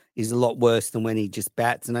batter is a lot worse than when he just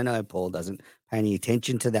bats. And I know Paul doesn't pay any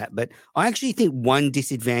attention to that. But I actually think one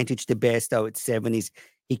disadvantage to Bairstow at 7 is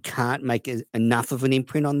he can't make enough of an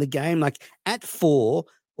imprint on the game. Like at 4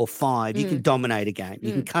 or 5, you can dominate a game.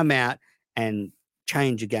 You can come out and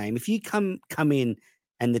change a game. If you come in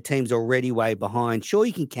and the team's already way behind, sure,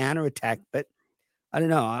 you can counterattack. But I don't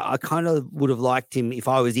know. I kind of would have liked him if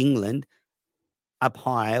I was England up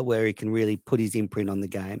higher where he can really put his imprint on the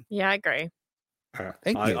game. Yeah, I agree.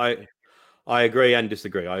 Thank you. I agree and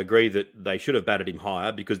disagree. I agree that they should have batted him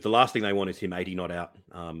higher because the last thing they want is him 80 not out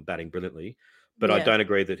batting brilliantly. But I don't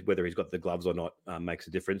agree that whether he's got the gloves or not makes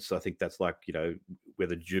a difference. I think that's like,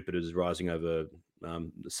 whether Jupiter's rising over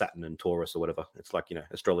Saturn and Taurus or whatever. It's like,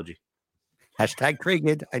 astrology. Hashtag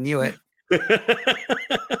triggered. I knew it.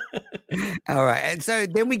 All right. And so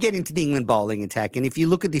then we get into the England bowling attack. And if you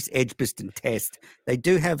look at this Edgbaston test, they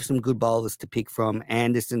do have some good bowlers to pick from.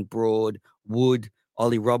 Anderson, Broad, Wood,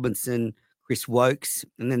 Ollie Robinson, Chris Wokes.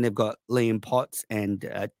 And then they've got Liam Potts and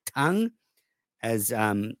Tongue as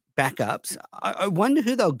backups. I wonder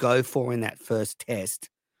who they'll go for in that first test.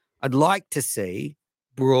 I'd like to see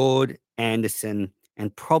Broad, Anderson,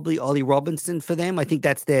 and probably Ollie Robinson for them. I think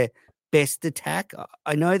that's their best attack.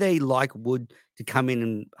 I know they like Wood to come in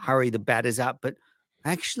and hurry the batters up, but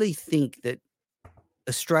I actually think that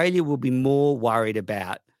Australia will be more worried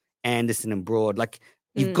about Anderson and Broad. Like,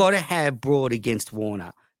 you've got to have Broad against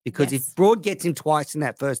Warner because if Broad gets him twice in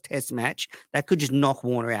that first test match, that could just knock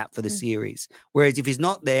Warner out for the series. Whereas if he's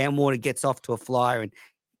not there and Warner gets off to a flyer and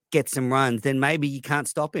gets some runs, then maybe you can't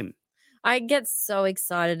stop him. I get so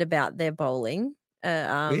excited about their bowling.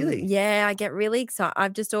 Really? Yeah, I get really excited.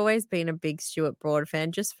 I've just always been a big Stuart Broad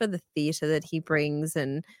fan, just for the theatre that he brings,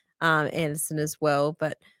 and Anderson as well.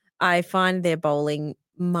 But I find their bowling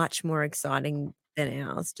much more exciting than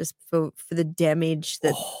ours, just for the damage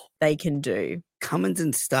that they can do. Cummins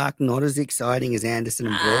and Stark not as exciting as Anderson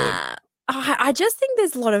and Broad. I just think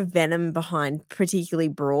there's a lot of venom behind, particularly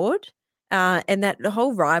Broad. And that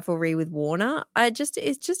whole rivalry with Warner, it's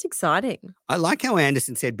just exciting. I like how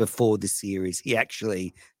Anderson said before the series, he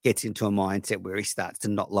actually gets into a mindset where he starts to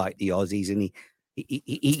not like the Aussies, and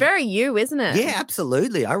it's very you, isn't it? Yeah,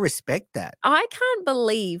 absolutely. I respect that. I can't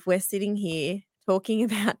believe we're sitting here talking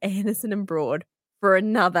about Anderson and Broad for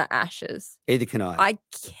another Ashes. Either can I. I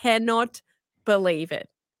cannot believe it.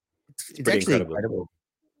 It's actually incredible.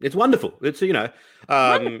 It's wonderful. It's wonderful.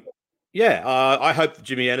 I hope that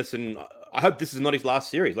Jimmy Anderson. I hope this is not his last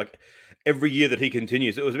series. Like, every year that he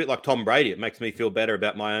continues, it was a bit like Tom Brady. It makes me feel better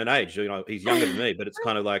about my own age. He's younger than me, but it's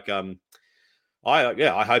kind of like,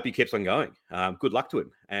 I hope he keeps on going. Good luck to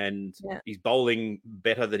him. And he's bowling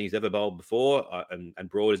better than he's ever bowled before. And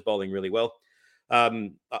Broad is bowling really well. I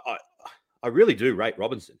really do rate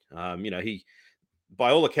Robinson. He,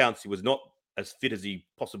 by all accounts, he was not as fit as he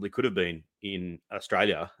possibly could have been in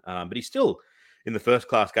Australia. But he's still in the first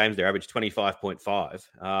class games there, averaged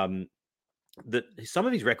 25.5. That some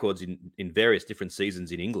of his records in various different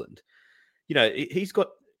seasons in England, he's got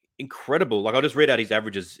incredible, like I'll just read out his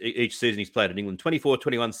averages each season he's played in England: 24,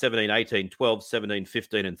 21, 17, 18, 12, 17,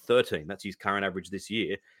 15, and 13. That's his current average this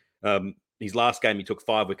year. His last game, he took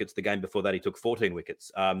 5 wickets. The game before that, he took 14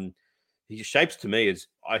 wickets. He shapes to me as,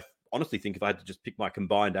 I honestly think if I had to just pick my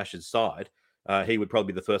combined Ashes side, he would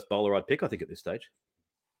probably be the first bowler I'd pick, I think, at this stage.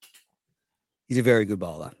 He's a very good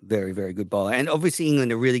bowler. Very, very good bowler. And obviously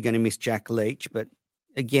England are really going to miss Jack Leach, but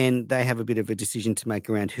again, they have a bit of a decision to make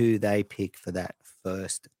around who they pick for that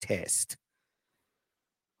first test.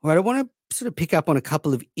 All right, I want to sort of pick up on a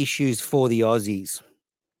couple of issues for the Aussies.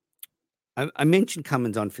 I mentioned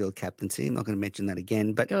Cummins on-field captaincy. I'm not going to mention that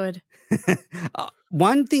again, but good.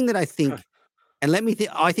 One thing that I think, and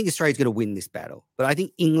I think Australia's going to win this battle, but I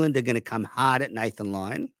think England are going to come hard at Nathan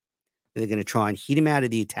Lyon. They're going to try and hit him out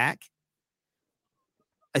of the attack.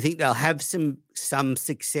 I think they'll have some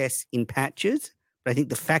success in patches, but I think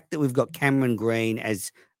the fact that we've got Cameron Green as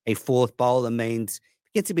a fourth bowler means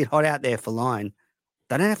if it gets a bit hot out there for Lyon,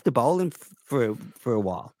 They don't have to bowl him for a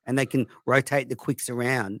while, and they can rotate the quicks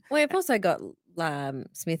around. We've also got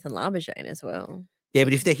Smith and Labuschagne as well. Yeah,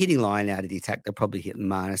 but if they're hitting line out of the attack, they'll probably hit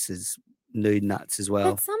Marnus's nude nuts as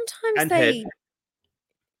well. But sometimes And they, head.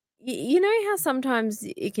 you know how sometimes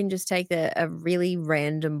it can just take a really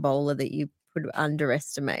random bowler that you could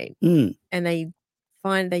underestimate, Mm. and they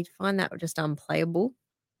find that just unplayable.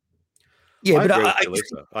 Yeah, I but agree I, with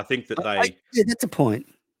you, Lisa. I think that yeah, that's a point.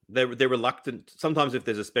 they're reluctant. Sometimes if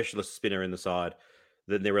there's a specialist spinner in the side,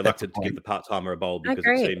 then they're reluctant to give the part-timer a bowl because it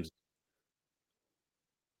agree. seems.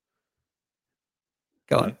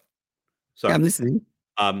 Go on. Sorry. Yeah, I'm listening.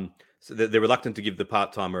 So they're reluctant to give the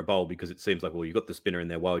part-timer a bowl because it seems like, well, you've got the spinner in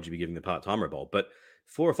there. Why would you be giving the part-timer a bowl? But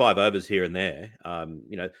 4 or 5 overs here and there,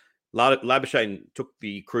 Labuschagne took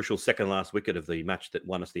the crucial second last wicket of the match that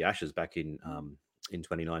won us the Ashes back in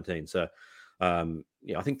 2019. So, I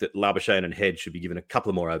think that Labuschagne and Head should be given a couple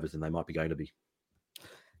of more overs than they might be going to be.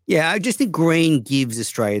 Yeah, I just think green gives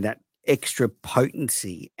Australia that extra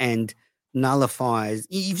potency and nullifies.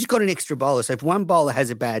 You've just got an extra bowler. So if one bowler has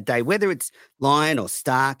a bad day, whether it's Lyon or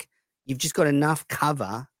Stark, you've just got enough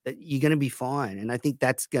cover that you're going to be fine. And I think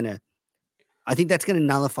that's going to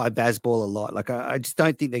nullify Bazball a lot. Like I just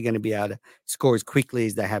don't think they're going to be able to score as quickly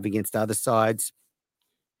as they have against other sides.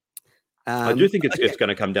 I do think it's going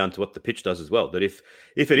to come down to what the pitch does as well. That if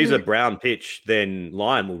it is a brown pitch, then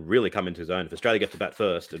Lyon will really come into his own. If Australia get to bat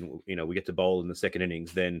first, and we get to bowl in the second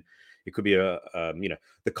innings, then it could be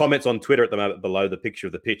the comments on Twitter at the moment below the picture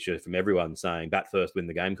of the pitch are from everyone saying bat first, win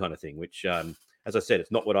the game kind of thing. Which, as I said,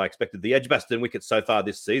 it's not what I expected. The Edgbaston wickets so far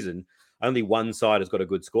this season, only one side has got a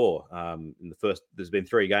good score. There's been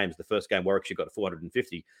 3 games. The first game, Warwickshire got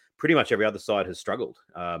 450. Pretty much every other side has struggled.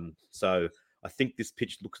 So I think this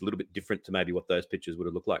pitch looks a little bit different to maybe what those pitches would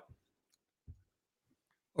have looked like.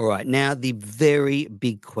 All right. Now, the very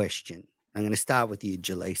big question. I'm going to start with you,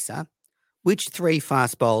 Jaleesa. Which 3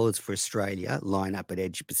 fast bowlers for Australia line up at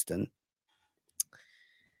Edgbaston?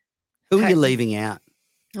 Who are you leaving out?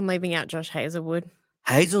 I'm leaving out Josh Hazelwood.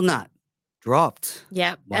 Hazelnut dropped.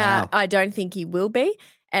 Yeah. Wow. I don't think he will be.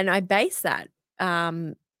 And I base that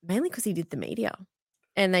mainly because he did the media.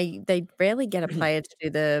 And they rarely get a player to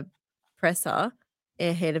do the presser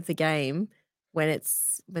ahead of the game when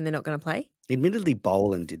they're not going to play. Admittedly,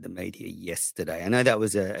 Boland did the media yesterday. I know that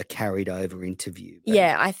was a carried over interview.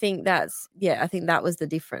 Yeah, I think that was the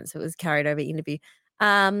difference. It was carried over interview.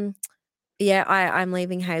 I'm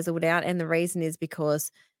leaving Hazelwood out, and the reason is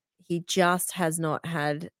because he just has not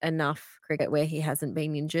had enough cricket where he hasn't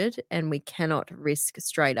been injured, and we cannot risk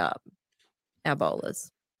straight up our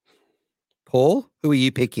bowlers. Paul, who are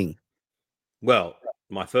you picking? Well,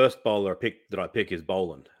 my first bowler that I pick is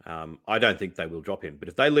Boland. I don't think they will drop him, but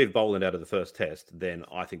if they leave Boland out of the first test, then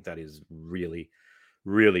I think that is really,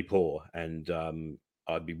 really poor, and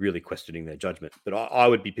I'd be really questioning their judgment. But I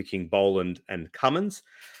would be picking Boland and Cummins.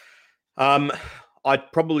 I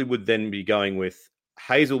probably would then be going with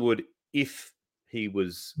Hazelwood if he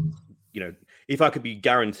was, if I could be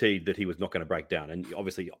guaranteed that he was not going to break down. And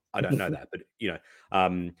obviously, I don't know that, but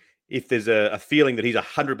if there's a feeling that he's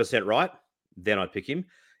 100% right, then I'd pick him.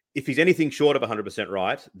 If he's anything short of 100%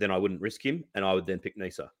 right, then I wouldn't risk him, and I would then pick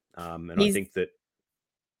Neser. I think that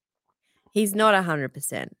he's not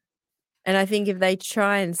 100%. And I think if they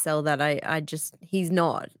try and sell that, he's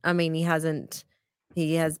not. I mean, he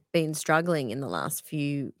has been struggling in the last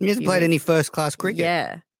few. He hasn't played any first-class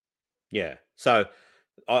cricket. Yeah. So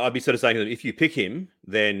I'd be sort of saying that if you pick him,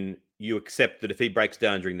 then you accept that if he breaks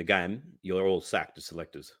down during the game, you're all sacked as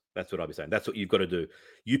selectors. That's what I'd be saying. That's what you've got to do.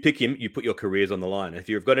 You pick him, you put your careers on the line. If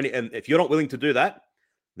you've got and if you're not willing to do that,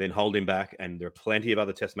 then hold him back. And there are plenty of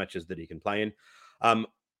other test matches that he can play in.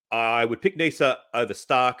 I would pick Neser over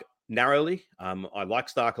Stark narrowly. I like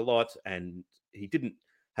Stark a lot, and he didn't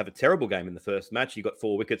have a terrible game in the first match. He got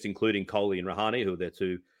 4 wickets, including Kohli and Rahane, who are their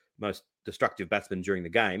 2 most destructive batsmen during the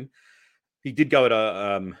game. He did go at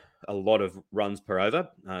a lot of runs per over.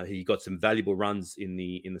 He got some valuable runs in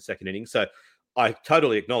the second innings. So I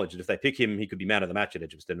totally acknowledge that if they pick him, he could be man of the match at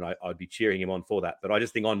Edgbaston, and I'd be cheering him on for that. But I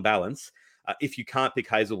just think on balance, if you can't pick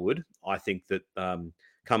Hazelwood, I think that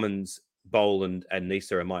Cummins, Boland and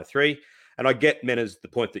Neser are my 3. And I get, Menas, the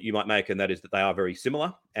point that you might make, and that is that they are very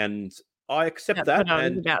similar. And I accept that. That's what I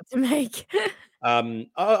was about to make.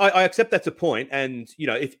 I accept that's a point. And,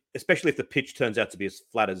 especially if the pitch turns out to be as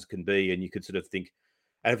flat as can be, and you could sort of think,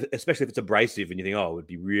 and especially if it's abrasive and you think, it would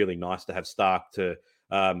be really nice to have Stark to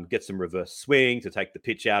get some reverse swing, to take the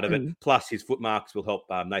pitch out of it. Plus his footmarks will help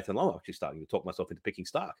Nathan Long. I'm actually starting to talk myself into picking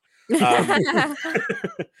Stark.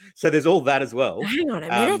 So there's all that as well. Hang on a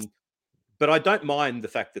minute. But I don't mind the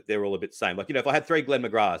fact that they're all a bit same. Like, if I had 3 Glenn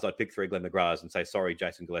McGraths, I'd pick 3 Glenn McGraths and say, sorry,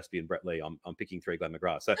 Jason Gillespie and Brett Lee, I'm picking 3 Glenn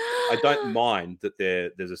McGraths. So I don't mind that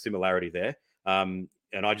there's a similarity there. And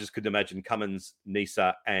I just could imagine Cummins,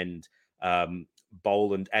 Nisa, and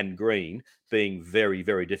Boland and Green being very,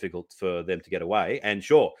 very difficult for them to get away. And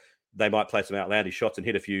sure, they might play some outlandish shots and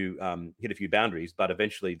hit a few boundaries, but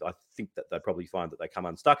eventually I think that they probably find that they come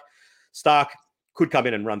unstuck. Stark could come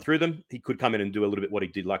in and run through them. He could come in and do a little bit what he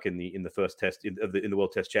did like in the first test in the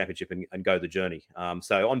World Test Championship and go the journey.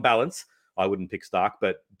 So on balance, I wouldn't pick Stark,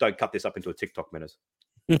 but don't cut this up into a TikTok menace.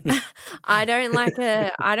 I don't like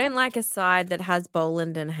a side that has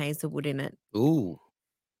Boland and Hazelwood in it. Ooh.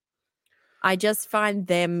 I just find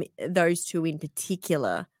those two in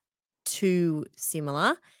particular, too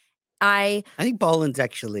similar. I think Boland's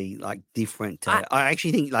actually like different. I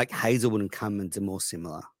actually think like Hazelwood and Cummins are more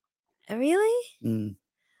similar. Really? Mm.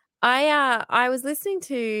 I was listening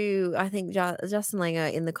to, I think Justin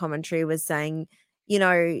Langer in the commentary was saying,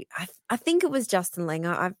 I think it was Justin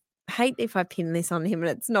Langer. I hate if I pin this on him and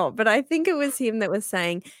it's not, but I think it was him that was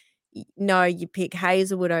saying, no, you pick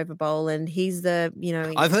Hazelwood over Boland. He's the,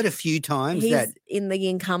 I've heard a few times he's that in the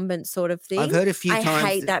incumbent sort of thing. I've heard a few times. I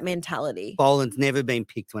hate that mentality. Boland's never been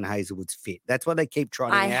picked when Hazelwood's fit. That's what they keep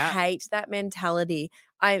trotting out. I hate that mentality.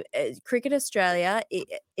 Cricket Australia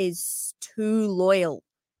is too loyal.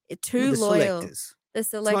 Too loyal. Selectors. The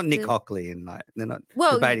selectors. It's not Nick Hockley and they're not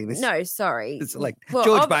debating this. No, sorry. It's like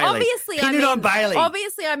George Bailey. Obviously, on Bailey.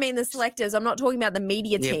 Obviously, I mean the selectors. I'm not talking about the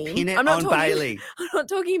media team. Pin it on Bailey. I'm not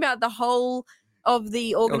talking about the whole of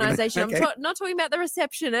the organisation. Okay. I'm not talking about the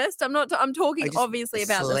receptionist. I'm talking obviously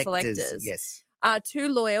about the selectors. Yes. Are too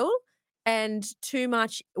loyal and too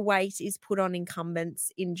much weight is put on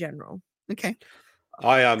incumbents in general. Okay.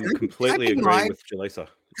 I completely agree with Jaleesa.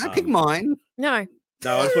 Can I pick mine? No,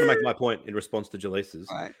 I just want to make my point in response to Jaleesa's.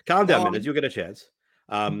 Right. Calm down, minutes. You'll get a chance.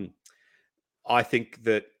 I think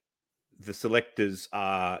that the selectors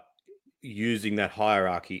are using that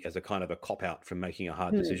hierarchy as a kind of a cop-out from making a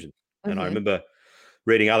hard decision. And I remember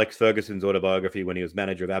reading Alex Ferguson's autobiography when he was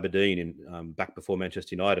manager of Aberdeen in back before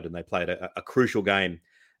Manchester United, and they played a crucial game.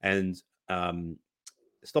 And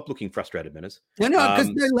stop looking frustrated, Menace. No, because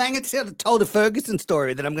Langer told a Ferguson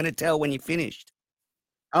story that I'm going to tell when you're finished.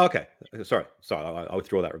 Oh, okay. Sorry. I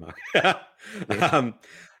withdraw that remark.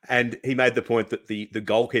 And he made the point that the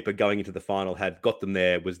goalkeeper going into the final had got them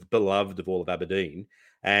there, was beloved of all of Aberdeen.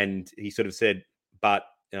 And he sort of said, but,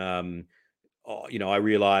 I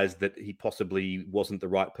realized that he possibly wasn't the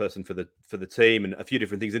right person for the team and a few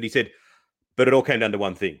different things. And he said, but it all came down to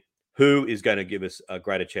one thing. Who is going to give us a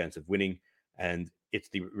greater chance of winning? And it's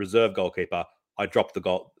the reserve goalkeeper. I dropped the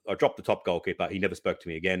top goalkeeper. He never spoke to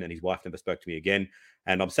me again, and his wife never spoke to me again.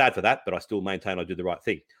 And I'm sad for that, but I still maintain I do the right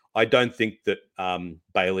thing. I don't think that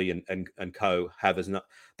Bailey and co have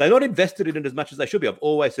they're not invested in it as much as they should be. I've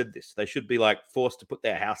always said this. They should be like forced to put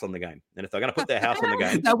their house on the game. And if they're going to put their house on the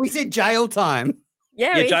game. No, we said jail time.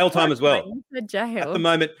 Yeah, jail time as well. Jail. At the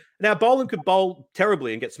moment, now Boland could bowl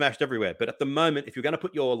terribly and get smashed everywhere. But at the moment, if you're going to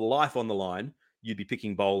put your life on the line, you'd be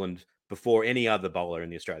picking Boland before any other bowler in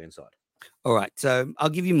the Australian side. All right. So I'll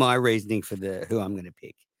give you my reasoning for who I'm going to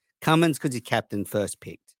pick. Cummins, because he's captain first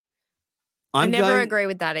picked. I never agree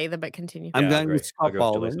with that either, but continue. I'm going with Scott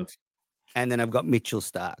Boland, and then I've got Mitchell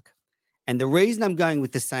Stark. And the reason I'm going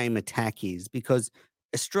with the same attack is because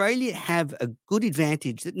Australia have a good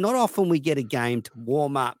advantage that not often we get a game to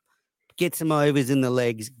warm up, get some overs in the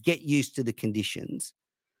legs, get used to the conditions.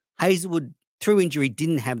 Hazelwood, through injury,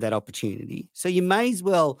 didn't have that opportunity. So you may as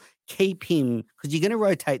well keep him, because you're going to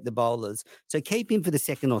rotate the bowlers. So keep him for the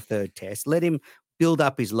second or third test. Let him build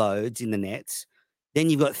up his loads in the nets. Then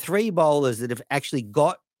you've got 3 bowlers that have actually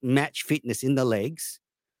got match fitness in the legs,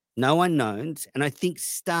 no unknowns. And I think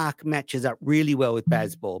Stark matches up really well with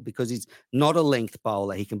Bazball because he's not a length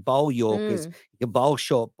bowler. He can bowl Yorkers, he can bowl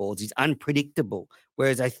short balls. He's unpredictable.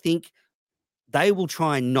 Whereas I think they will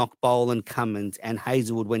try and knock Boland, Cummins and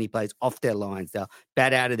Hazelwood when he plays off their lines. They'll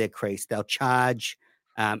bat out of their crease. They'll charge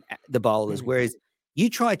the bowlers. Whereas you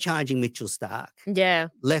try charging Mitchell Stark. Yeah.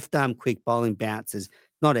 Left arm quick bowling bounces.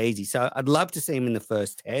 Not easy. So I'd love to see him in the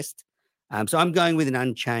first test. So I'm going with an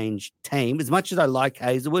unchanged team. As much as I like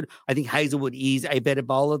Hazelwood, I think Hazelwood is a better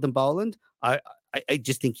bowler than Boland. I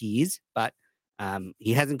just think he is, but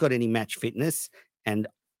he hasn't got any match fitness, and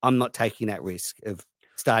I'm not taking that risk of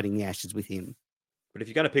starting the Ashes with him. But if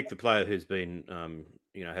you're going to pick the player who's been,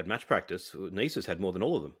 had match practice, Nisa's had more than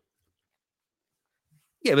all of them.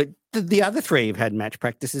 Yeah, but the other 3 have had match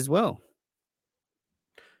practice as well.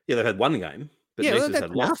 Yeah, they've had one game, but Nisa's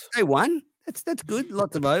had lots. They won. That's good.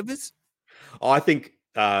 Lots of overs. I think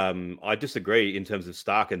I disagree in terms of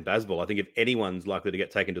Stark and Bazball. I think if anyone's likely to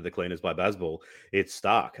get taken to the cleaners by Bazball, it's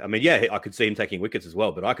Stark. I mean, yeah, I could see him taking wickets as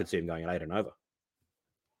well, but I could see him going 8 and over.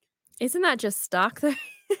 Isn't that just Stark though?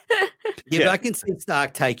 Yeah, but I can see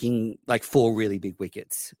Stark taking like 4 really big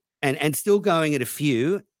wickets and still going at a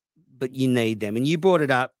few, but you need them. And you brought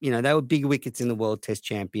it up, they were big wickets in the World Test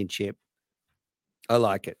Championship. I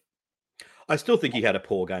like it. I still think he had a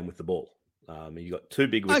poor game with the ball. You got 2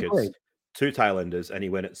 big wickets, 2 tail enders, and he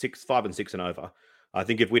went at 5 and 6 and over. I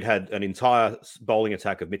think if we'd had an entire bowling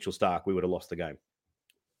attack of Mitchell Stark, we would have lost the game.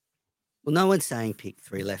 Well, no one's saying pick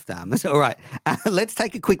 3 left armers. All right, let's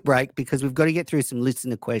take a quick break because we've got to get through some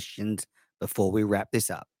listener questions before we wrap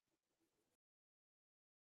this up.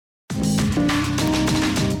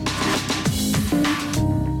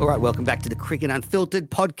 All right, welcome back to the Cricket Unfiltered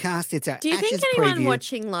podcast. It's our Do you Ashes think anyone preview.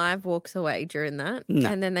 watching live walks away during that? No,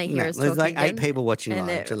 and then they hear us There's talking like 8 again? people watching And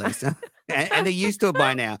live, they're- Jaleesa. and they're used to it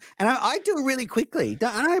by now. And I do it really quickly.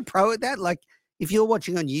 Aren't I a pro at that? Like, if you're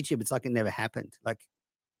watching on YouTube, it's like it never happened. Like,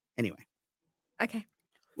 anyway. Okay.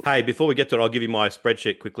 Hey, before we get to it, I'll give you my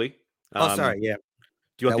spreadsheet quickly. Sorry, yeah.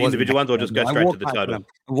 Do you want the individual ones or just go straight to the total?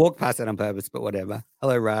 I walked past it on purpose, but whatever.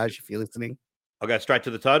 Hello, Raj, if you're listening. I'll go straight to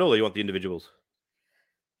the total, or you want the individuals?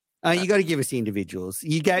 You got to give us the individuals.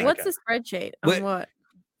 You go. What's the spreadsheet on We're- what?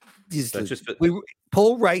 That's just for,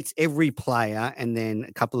 Paul rates every player and then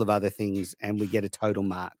a couple of other things, and we get a total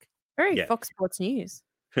mark. Very Yeah. Fox Sports News.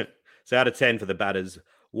 so out of 10 for the batters,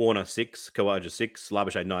 Warner 6, Kawaja 6,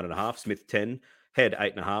 Labuschagne 9.5, Smith 10, Head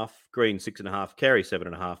 8.5, Green 6.5, Carey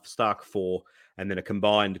 7.5, Stark 4, and then a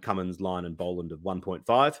combined Cummins, Lyon, and Boland of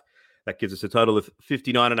 1.5. That gives us a total of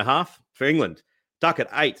 59.5 for England. Duckett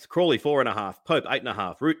 8, Crawley 4.5, Pope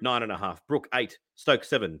 8.5, Root 9.5, Brook 8, Stokes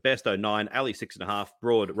 7, Bairstow 9, Ali 6.5,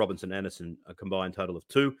 Broad, Robinson, Anderson, a combined total of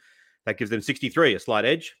 2. That gives them 63, a slight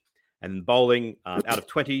edge. And bowling out of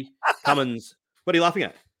 20, Cummins. What are you laughing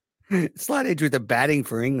at? Slight edge with the batting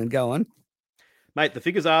for England. Go on. Mate, the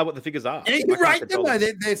figures are what the figures are. You I can't rate them, control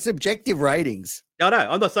though. They're subjective ratings. No,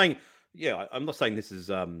 I'm not saying. Yeah, I'm not saying this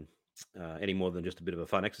is any more than just a bit of a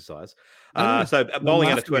fun exercise. So bowling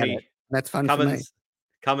out of 20, That's fun for me.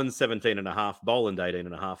 Cummins 17.5, Boland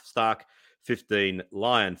 18.5, Stark 15,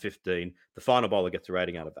 Lyon 15. The final bowler gets a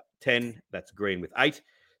rating out of 10. That's Green with 8,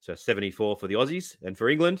 so 74 for the Aussies. And for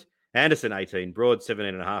England, Anderson 18, Broad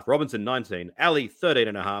 17.5, Robinson 19, Ali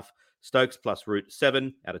 13.5, Stokes plus Root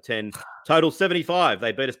 7 out of 10. Total 75.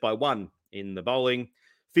 They beat us by 1 in the bowling.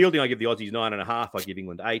 Fielding, I give the Aussies 9.5. I give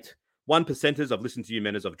England 8. 1 percenters, I've listened to you,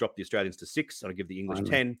 Menners. I've dropped the Australians to 6, and I give the English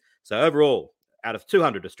 10. So overall, out of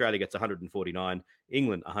 200, Australia gets 149,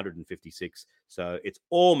 England 156. So it's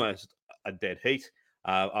almost a dead heat.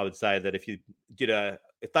 I would say that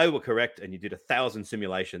if they were correct and you did 1,000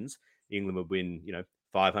 simulations, England would win,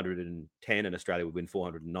 510 and Australia would win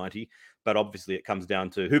 490. But obviously it comes down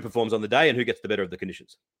to who performs on the day and who gets the better of the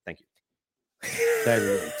conditions. Thank you.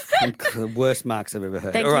 The worst marks I've ever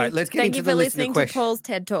heard. Thank All you. right, let's get Thank into you the for listener listening to questions. Paul's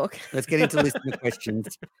TED Talk. Let's get into listener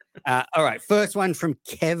questions. All right, first one from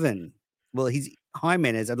Kevin. Well, hi,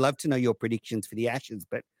 Menners. I'd love to know your predictions for the Ashes,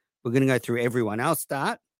 but we're going to go through everyone. I'll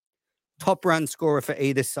start. Top run scorer for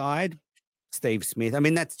either side, Steve Smith. I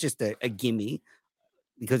mean, that's just a gimme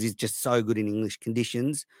because he's just so good in English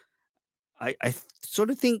conditions. I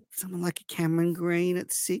sort of think someone like a Cameron Green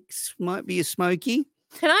at 6 might be a smoky.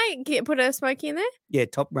 Can I put a smoky in there? Yeah,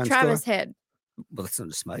 top run Travis scorer. Head. Well, it's not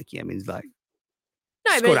a smoky. I mean, he's like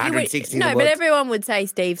No, scored but 160 in the but World- everyone would say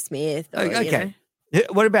Steve Smith. Or, Okay.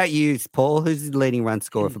 What about you, Paul? Who's the leading run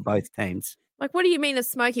scorer for both teams? Like, what do you mean a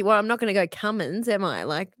smoky? Well, I'm not going to go Cummins, am I?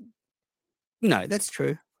 Like, No, that's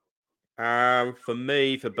true. For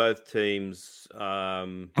me, for both teams, I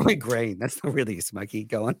went Green. That's not really a smoky.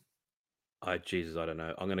 Go on. I don't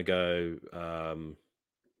know. I'm going to go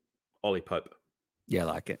Ollie Pope. Yeah, I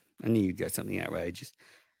like it. I knew you'd go something outrageous.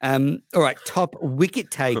 All right, top wicket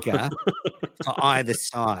taker for either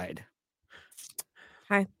side.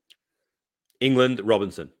 hi. England,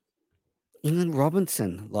 Robinson. England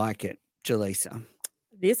Robinson, like it. Jaleesa.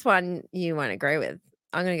 This one you won't agree with.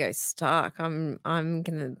 I'm going to go Stark. I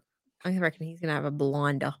reckon he's going to have a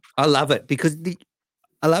blinder. I love it because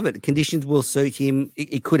I love it. The conditions will suit him.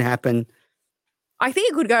 It could happen. I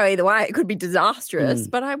think it could go either way. It could be disastrous,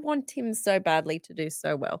 but I want him so badly to do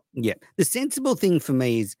so well. Yeah. The sensible thing for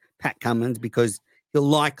me is Pat Cummins because he'll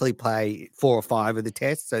likely play 4 or 5 of the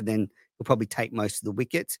tests. So then he'll probably take most of the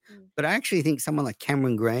wickets. But I actually think someone like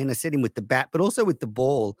Cameron Green, I said him with the bat, but also with the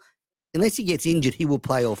ball, unless he gets injured, he will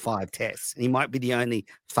play all 5 tests. And he might be the only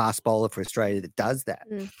fast bowler for Australia that does that.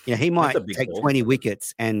 He might take 20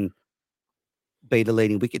 wickets and be the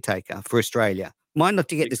leading wicket taker for Australia. Might not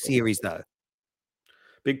to get the series, though.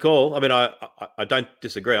 Big call. I mean, I don't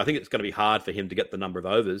disagree. I think it's going to be hard for him to get the number of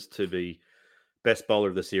overs to be best bowler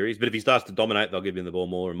of the series. But if he starts to dominate, they'll give him the ball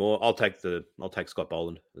more and more. I'll take Scott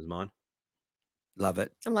Boland as mine. Love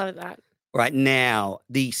it. I love that. Right now,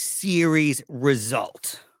 the series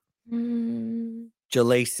result.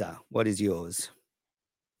 Jaleesa, what is yours?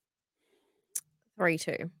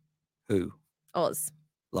 3-2. Who? Oz.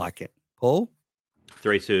 Like it. Paul?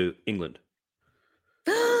 3-2 England.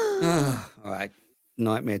 All right.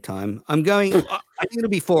 Nightmare time. I think it'll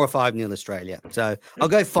be 4 or 5-0 Australia. So I'll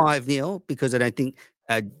go 5-0 because I don't think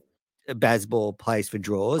Bazball plays for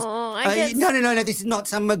draws. Oh, No. This is not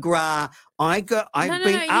some McGrath.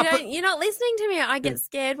 You're not listening to me. I get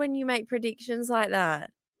scared when you make predictions like that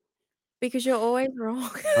because you're always wrong.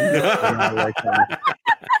 I've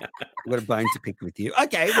got a bone to pick with you.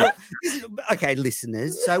 Okay, well,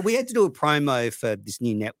 listeners. So we had to do a promo for this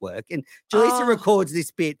new network, and Jaleesa records this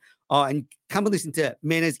bit. And come and listen to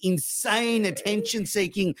Mena's insane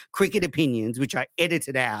attention-seeking cricket opinions, which I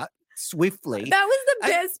edited out swiftly. That was the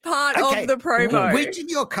best part of the promo. Which of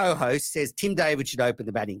your co-hosts says Tim David should open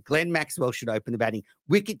the batting? Glenn Maxwell should open the batting.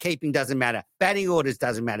 Wicket keeping doesn't matter. Batting orders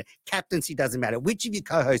doesn't matter. Captaincy doesn't matter. Which of your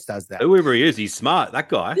co-hosts does that? Whoever he is, he's smart. That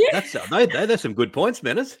guy. Yeah. That's some good points,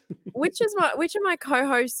 Menas. Which of my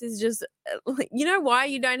co-hosts is just, you know why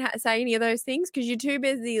you don't say any of those things? Because you're too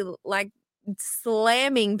busy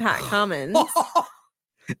slamming Pat Cummins.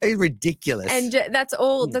 It's ridiculous. And that's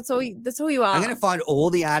all you are. I'm going to find all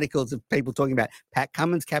the articles of people talking about Pat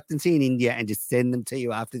Cummins' captaincy in India and just send them to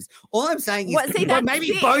you after this. All I'm saying is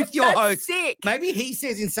maybe both your hosts, maybe he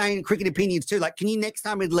says insane cricket opinions too. Like, can you next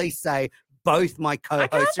time at least say both my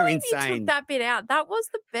co-hosts are insane? You took that bit out. That was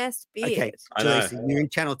the best bit. Okay, Jaleesa, you're in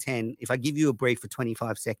Channel 10. If I give you a brief for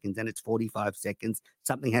 25 seconds and it's 45 seconds,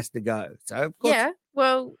 something has to go. So, of course. Yeah,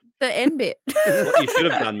 well, the end bit. What you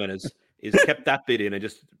should have done, Menas, is kept that bit in and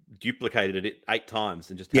just duplicated it 8 times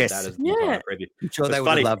and just had that as the entire preview. I'm sure they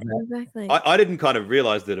would love that. Exactly. I didn't kind of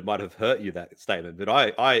realize that it might have hurt you, that statement, but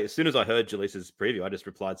I as soon as I heard Jaleesa's preview, I just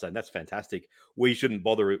replied saying, that's fantastic. We shouldn't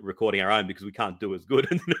bother recording our own because we can't do as good.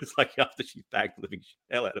 And then it's like after she bagged the living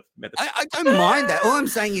hell out of Menas. I don't mind that. All I'm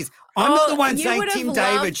saying is I'm not the one saying Tim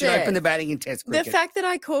David should open the batting in Test cricket. The fact that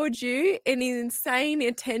I called you an insane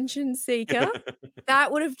attention seeker,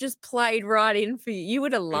 that would have just played right in for you. You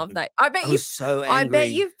would have loved that. I bet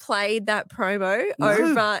you've played that promo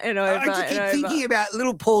over and over. I just keep thinking about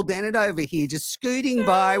little Paul Dennett over here just scooting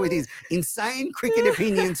by with his insane cricket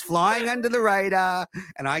opinions flying under the radar,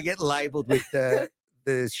 and I get labelled with the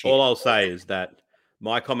shit. All I'll say is that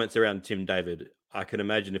my comments around Tim David, I can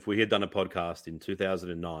imagine if we had done a podcast in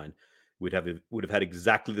 2009, would have had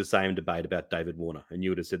exactly the same debate about David Warner, and you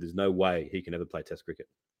would have said there's no way he can ever play Test cricket.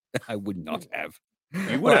 I would not have.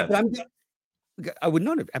 You would have. I would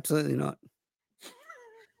not have. Absolutely not.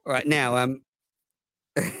 All right, now,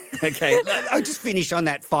 okay, I'll just finish on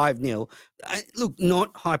that 5-0. Look, not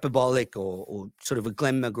hyperbolic or sort of a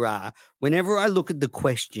Glenn McGrath. Whenever I look at the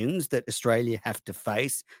questions that Australia have to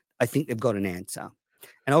face, I think they've got an answer.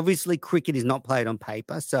 And obviously, cricket is not played on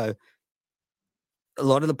paper, so a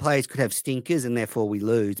lot of the players could have stinkers and therefore we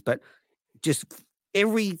lose. But just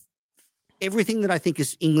everything that I think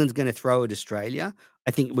is England's going to throw at Australia,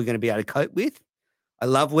 I think we're going to be able to cope with. I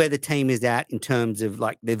love where the team is at in terms of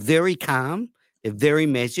they're very calm, they're very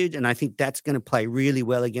measured, and I think that's going to play really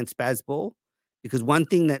well against Bazball because one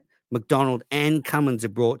thing that McDonald and Cummins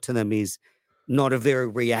have brought to them is not a very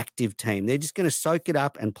reactive team. They're just going to soak it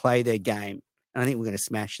up and play their game. And I think we're going to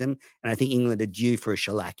smash them. And I think England are due for a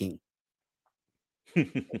shellacking.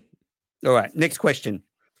 All right, next question.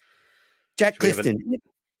 Jack Clifton.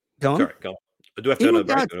 Go on. Sorry, go on. Do we have to go to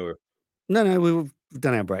the break? No, we've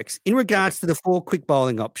done our breaks. In regards to the 4 quick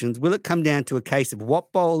bowling options, will it come down to a case of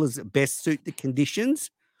what bowlers best suit the conditions,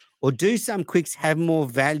 or do some quicks have more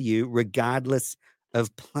value regardless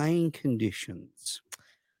of playing conditions?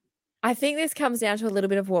 I think this comes down to a little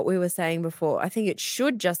bit of what we were saying before. I think it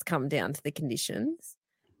should just come down to the conditions,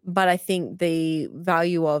 but I think the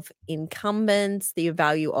value of incumbents, the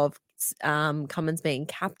value of Cummins being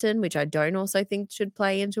captain, which I don't also think should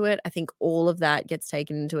play into it. I think all of that gets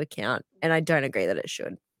taken into account, and I don't agree that it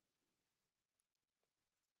should.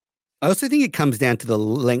 I also think it comes down to the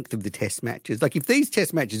length of the test matches. Like if these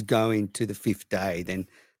test matches go into the 5th day, then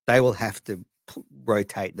they will have to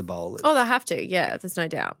rotate the bowlers. Oh, they'll have to. Yeah, there's no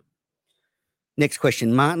doubt. Next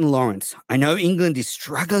question, Martin Lawrence. I know England is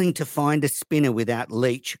struggling to find a spinner without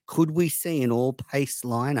Leach. Could we see an all-pace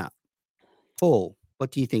lineup? Paul,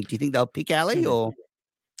 what do you think? Do you think they'll pick Ali or?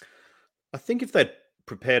 I think if they'd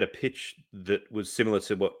prepared a pitch that was similar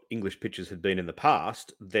to what English pitches had been in the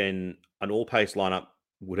past, then an all-pace lineup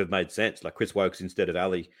would have made sense. Like Chris Wokes instead of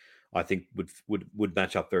Ali, I think would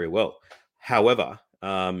match up very well. However,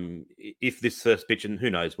 if this first pitch, and who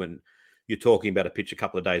knows, when you're talking about a pitch a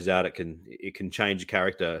couple of days out, it can change a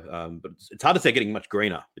character. But it's hard to say getting much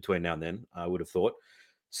greener between now and then, I would have thought.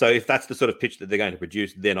 So if that's the sort of pitch that they're going to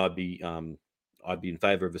produce, then I'd be in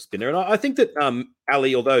favour of a spinner. And I think that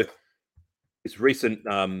Ali, although his recent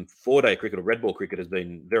 4-day cricket or red ball cricket has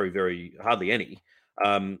been very, very hardly any,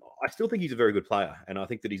 I still think he's a very good player. And I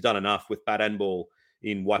think that he's done enough with bat and ball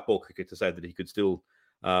in white ball cricket to say that he could still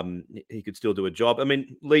do a job. I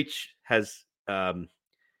mean, Leach has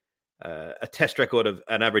a test record of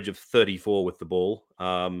an average of 34 with the ball,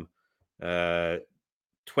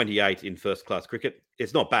 28 in first-class cricket.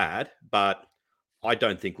 It's not bad, but I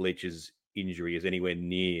don't think Leach's injury is anywhere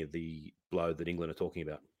near the blow that England are talking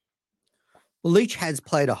about. Well, Leach has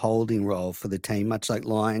played a holding role for the team, much like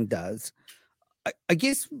Lyon does. I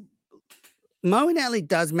guess Moeen Ali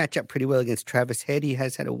does match up pretty well against Travis Head. He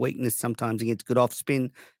has had a weakness sometimes against good off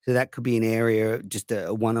spin, so that could be an area, just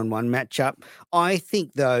a one-on-one matchup. I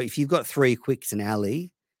think, though, if you've got 3 quicks and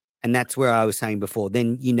Ali, and that's where I was saying before,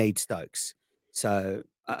 then you need Stokes. So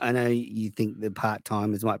I know you think the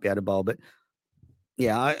part-timers might be able to bowl, but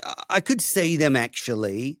yeah, I could see them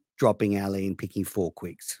actually dropping Ali and picking 4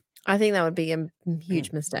 quicks. I think that would be a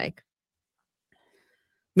huge mistake.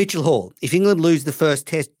 Mitchell Hall, if England lose the first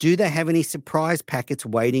test, do they have any surprise packets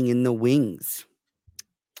waiting in the wings?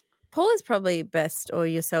 Paul is probably best, or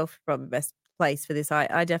yourself probably best place for this.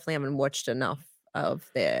 I definitely haven't watched enough of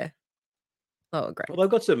their lower grade. Well,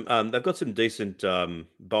 they've got some decent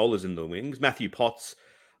bowlers in the wings. Matthew Potts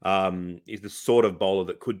is the sort of bowler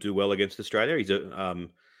that could do well against Australia. He's a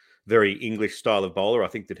very English style of bowler. I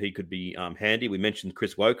think that he could be handy. We mentioned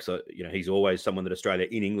Chris Wokes. So, he's always someone that Australia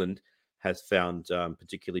in England has found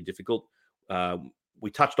particularly difficult.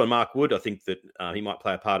 We touched on Mark Wood. I think that he might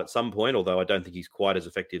play a part at some point, although I don't think he's quite as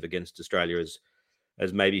effective against Australia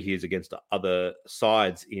as maybe he is against other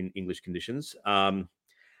sides in English conditions. And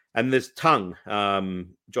there's Tongue,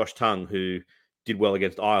 Josh Tongue, who did well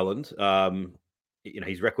against Ireland.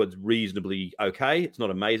 His record's reasonably okay. It's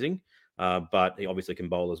not amazing, but he obviously can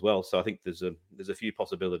bowl as well. So I think there's a few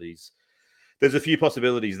possibilities. There's a few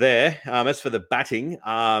possibilities there. As for the batting,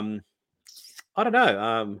 I don't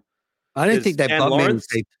know. I don't think they've got many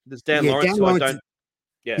people. There's Dan Lawrence, who I don't.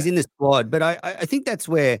 Yeah, he's in the squad, but I think that's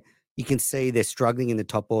where you can see they're struggling in the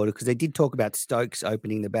top order, because they did talk about Stokes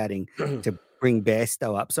opening the batting to bring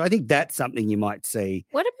Bairstow up. So I think that's something you might see.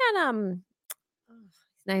 What about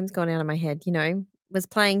his name's gone out of my head. Was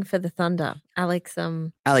playing for the Thunder, Alex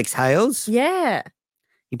Hales. Yeah,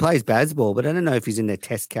 he plays baseball, but I don't know if he's in their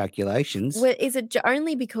test calculations. Well, is it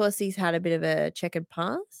only because he's had a bit of a checkered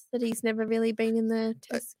past that he's never really been in the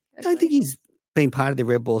test? I don't think he's been part of the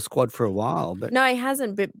red ball squad for a while. But no, he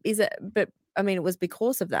hasn't. But is it? But I mean, it was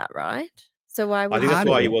because of that, right? So why? I think that's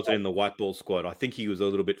why he wasn't in the white ball squad. I think he was a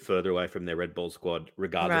little bit further away from their red ball squad,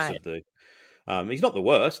 regardless of the. He's not the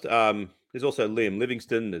worst. There's also Liam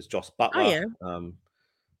Livingston. There's Joss Butler. Oh, yeah.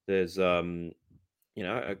 There's a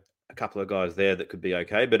couple of guys there that could be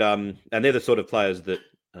okay, but and they're the sort of players that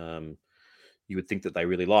you would think that they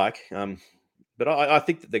really like. But I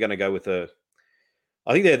think that they're going to go with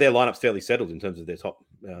I think their lineup's fairly settled in terms of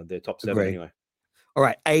their top 7 anyway. All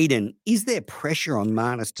right, Aiden, is there pressure on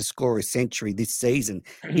Marnus to score a century this season?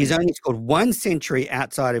 He's only scored 1 century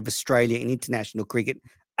outside of Australia in international cricket.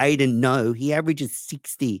 Aiden, no, he averages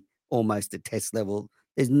 60 almost at test level.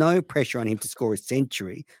 There's no pressure on him to score a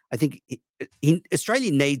century. I think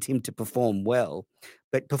Australia needs him to perform well,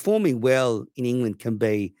 but performing well in England can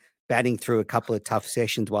be batting through a couple of tough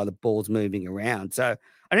sessions while the ball's moving around. So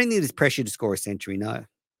I don't think there's pressure to score a century, no.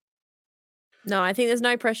 No, I think there's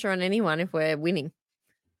no pressure on anyone if we're winning.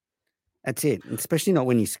 That's it, especially not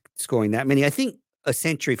when you're scoring that many. I think a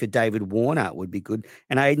century for David Warner would be good.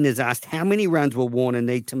 And Aiden has asked, how many runs will Warner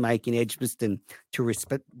need to make in Edgbaston to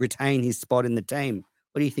retain his spot in the team?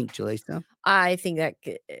 What do you think, Jaleesa? I think that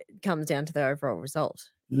comes down to the overall result.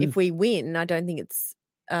 If we win, I don't think it's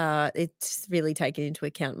really taken into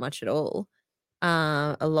account much at all.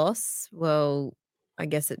 A loss, well, I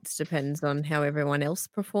guess it depends on how everyone else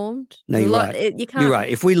performed. No, you're right. You're right.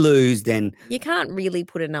 If we lose, then you can't really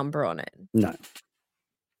put a number on it. No.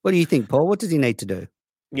 What do you think, Paul? What does he need to do?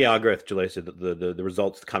 Yeah, I agree with Jaleesa that the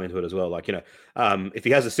results come into it as well. Like, if he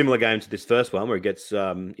has a similar game to this first one where he gets,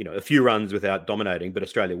 a few runs without dominating, but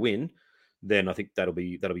Australia win, then I think that'll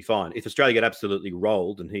be fine. If Australia get absolutely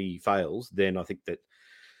rolled and he fails, then I think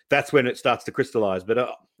that's when it starts to crystallise.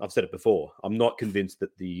 But I've said it before, I'm not convinced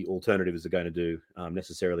that the alternatives are going to do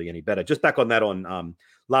necessarily any better. Just back on that on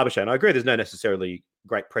Labuschagne, I agree there's no necessarily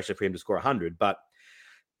great pressure for him to score 100, but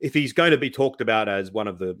if he's going to be talked about as one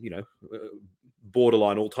of the,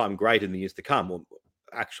 borderline all-time great in the years to come, or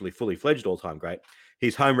actually fully fledged all-time great,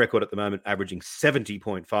 his home record at the moment averaging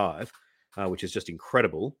 70.5, which is just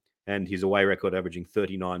incredible, and his away record averaging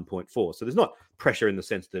 39.4. So there's not pressure in the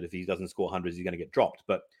sense that if he doesn't score hundreds, he's going to get dropped.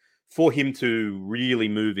 But for him to really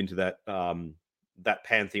move into that that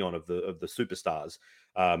pantheon of the superstars,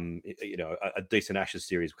 a decent Ashes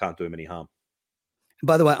series can't do him any harm.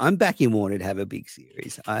 By the way, I'm backing Warner to have a big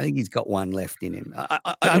series. I think he's got one left in him.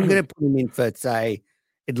 I'm going to put him in for, say,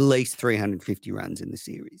 at least 350 runs in the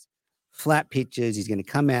series. Flat pitches, he's going to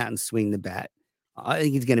come out and swing the bat. I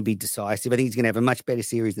think he's going to be decisive. I think he's going to have a much better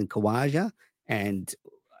series than Khawaja. And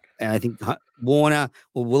I think Warner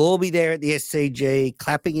will all be there at the SCG,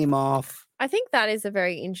 clapping him off. I think that is a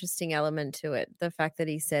very interesting element to it, the fact that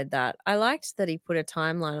he said that. I liked that he put a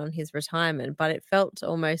timeline on his retirement, but it felt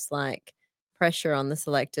almost like pressure on the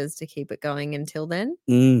selectors to keep it going until then.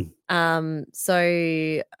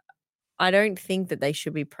 So I don't think that they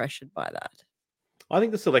should be pressured by that. I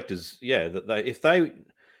think the selectors,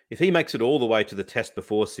 if he makes it all the way to the test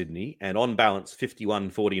before Sydney and on balance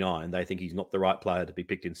 51-49, they think he's not the right player to be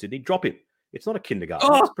picked in Sydney, drop him. It's not a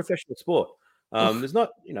kindergarten. It's a professional sport. There's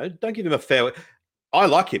not, don't give him a fair. I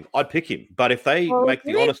like him. I'd pick him. But if they make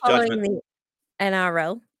the honest judgment, the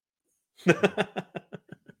NRL.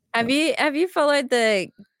 Have you followed the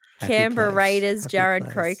Canberra Raiders, Jared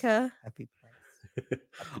Croker? Happy place.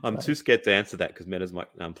 I'm too scared to answer that because Metas might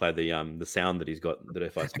play the sound that he's got. That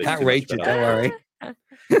if I speak, I can't reach it. Don't worry.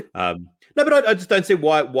 No, but I just don't see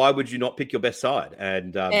why would you not pick your best side?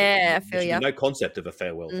 And I feel you. No concept of a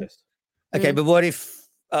farewell test. Okay, but what if?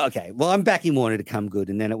 Okay, well, I'm backing Warner to come good,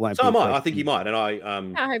 and then it won't. So am I. I think he might, and I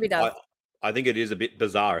hope he does. I think it is a bit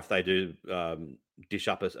bizarre if they do dish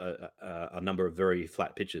up a number of very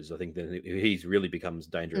flat pitches. I think that he's really becomes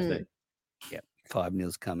dangerous then. Yep,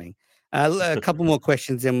 5-0's coming. A couple more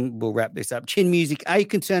questions, then we'll wrap this up. Chin Music, are you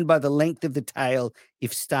concerned by the length of the tail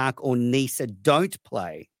if Stark or Neser don't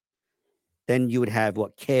play? Then you would have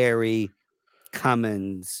Carey,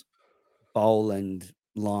 Cummins, Boland,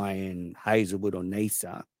 Lyon, Hazelwood, or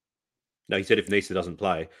Neser. No, he said if Neser doesn't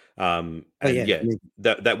play, that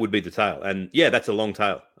would be the tail. And that's a long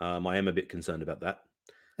tail. I am a bit concerned about that.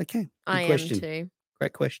 Okay. I am too.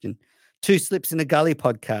 Great question. Two Slips in a Gully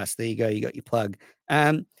podcast. There you go. You got your plug.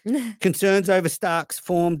 Concerns over Stark's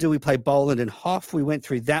form. Do we play Boland and Hoff? We went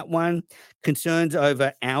through that one. Concerns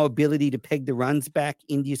over our ability to peg the runs back.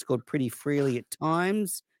 India scored pretty freely at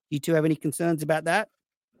times. You two have any concerns about that?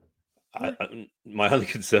 My only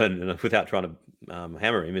concern, and without trying to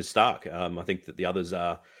hammer him, is Stark. I think that the others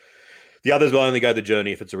will only go the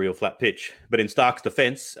journey if it's a real flat pitch. But in Stark's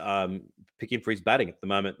defence, pick him for his batting at the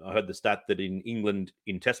moment. I heard the stat that in England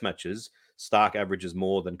in Test matches, Stark averages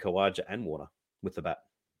more than Khawaja and Warner with the bat.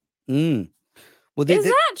 Well, is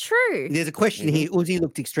that true? There's a question here. Uzi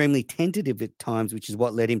looked extremely tentative at times, which is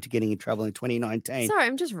what led him to getting in trouble in 2019. Sorry,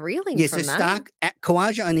 I'm just reeling from that. Stark,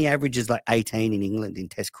 Khawaja only averages like 18 in England in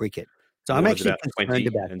Test cricket. So I'm actually concerned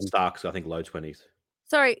about and Stark's, I think, low 20s.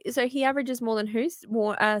 Sorry, so he averages more than who's?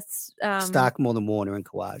 Stark more than Warner and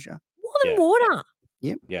Khawaja. More than Warner?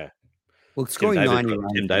 Yep. Yeah. Well, scoring 90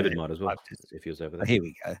 runs. Tim David might as well, if he was over there. Here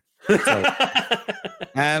we go.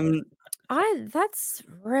 That's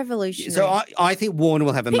revolutionary. So I think Warner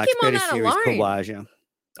will have a much better series alone. Khawaja.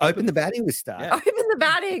 Open the batting with Stark. Yeah. Open the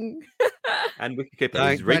batting. And we can keep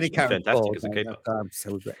his reach fantastic as a keeper. I'm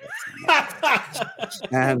so great.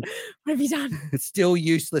 What have you done? It's still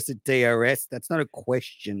useless at DRS. That's not a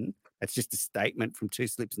question. That's just a statement from Two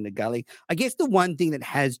Slips in the Gully. I guess the one thing that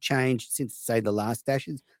has changed since, say, the last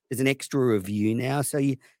Ashes, there's an extra review now. So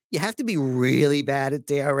you have to be really bad at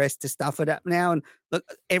DRS to stuff it up now. And look,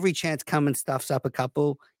 every chance Cummins stuffs up a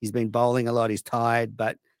couple. He's been bowling a lot. He's tired,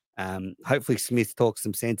 but hopefully Smith talks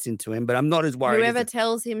some sense into him. But I'm not as worried. Whoever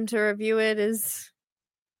tells him to review it is,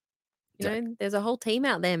 there's a whole team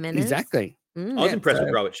out there, man. Exactly. I was impressed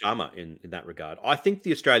with Rohit Sharma in that regard. I think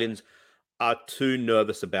the Australians are too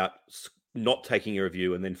nervous about not taking a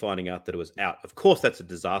review and then finding out that it was out. Of course, that's a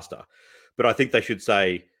disaster. But I think they should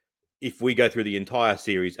say, if we go through the entire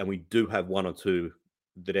series and we do have one or two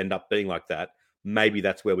that end up being like that, maybe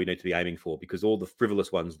that's where we need to be aiming for, because all the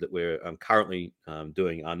frivolous ones that we're currently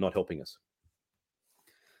doing are not helping us.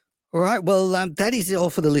 All right. Well, that is all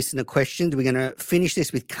for the listener questions. We're going to finish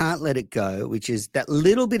this with Can't Let It Go, which is that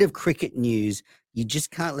little bit of cricket news you just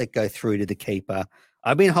can't let go through to the keeper.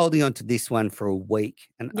 I've been holding on to this one for a week.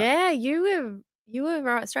 And you were You were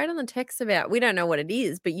right straight on the text about we don't know what it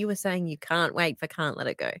is, but you were saying you can't wait for Can't Let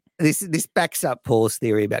It Go. This backs up Paul's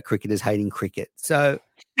theory about cricketers hating cricket. So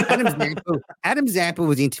Adam Zampa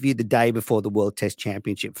was interviewed the day before the World Test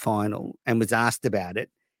Championship final and was asked about it,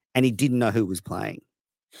 and he didn't know who was playing.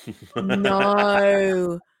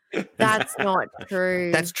 No, that's not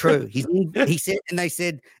true. That's true. He said,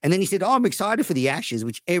 and then he said, "Oh, I'm excited for the Ashes,"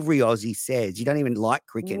 which every Aussie says. You don't even like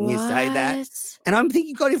cricket, and you say that. What? And I'm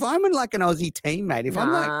thinking, God, if I'm like an Aussie teammate, if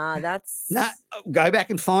I'm like, that's go back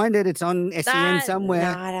and find it. It's on SEN somewhere.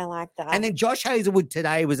 No, I don't like that. And then Josh Hazelwood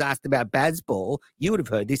today was asked about Bazball. You would have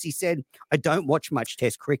heard this. He said, "I don't watch much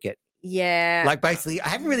Test cricket." Yeah. Like basically, I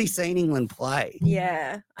haven't really seen England play.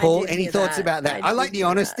 Yeah. I Paul, did any hear thoughts that. about that? I like the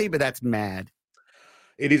honesty, but that's mad.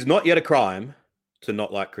 It is not yet a crime to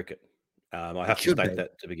not like cricket. I have to should state be.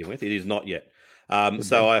 that to begin with. It is not yet. Should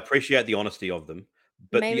So be. I appreciate the honesty of them.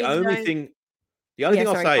 But Maybe the only don't- thing Yeah, I'll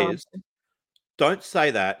sorry, say go on. is don't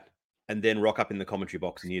say that and then rock up in the commentary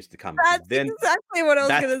box in years to come. That's Then exactly what I was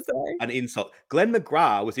that's going to say. an insult. Glenn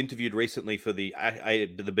McGrath was interviewed recently for the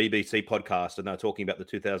BBC podcast, and they were talking about the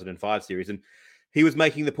 2005 series, and he was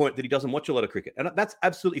making the point that he doesn't watch a lot of cricket, and that's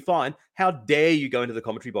absolutely fine. How dare you go into the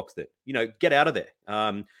commentary box then? Get out of there.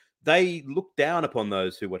 They look down upon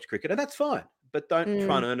those who watch cricket, and that's fine, but don't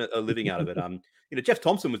try and earn a living out of it. Jeff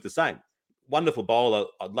Thompson was the same. Wonderful bowler.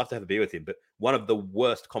 I'd love to have a beer with him, but one of the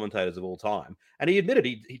worst commentators of all time. And he admitted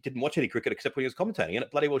he didn't watch any cricket except when he was commentating, and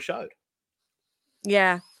it bloody well showed.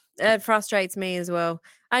 Yeah, it frustrates me as well.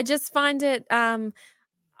 I just find it I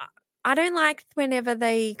don't like whenever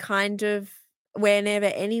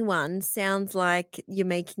anyone sounds like you're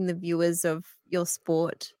making the viewers of your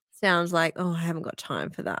sport sounds like, oh, I haven't got time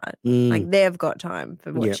for that. Like they've got time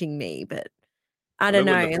for watching me, but I don't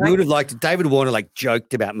know. We would have liked David Warner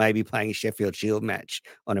joked about maybe playing a Sheffield Shield match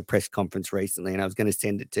on a press conference recently, and I was going to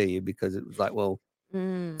send it to you because it was like, well,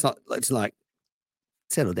 it's like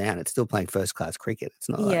settle down. It's still playing first class cricket. It's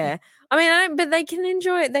not. Yeah, I mean, but they can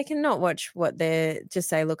enjoy it. They can not watch what they're just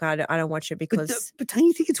say. Look, I don't watch it because. But don't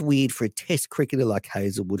you think it's weird for a Test cricketer like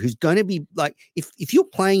Hazelwood, who's going to be like, if you're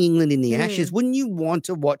playing England in the Ashes, wouldn't you want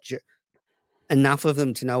to watch it? Enough of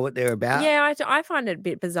them to know what they're about. Yeah, I find it a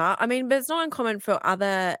bit bizarre. I mean, but it's not uncommon for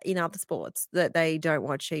in other sports that they don't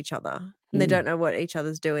watch each other and they don't know what each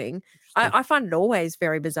other's doing. I find it always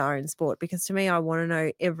very bizarre in sport because to me, I want to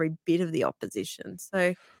know every bit of the opposition.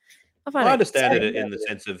 So I understand it in the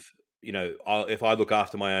sense of, if I look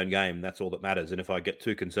after my own game, that's all that matters. And if I get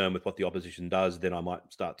too concerned with what the opposition does, then I might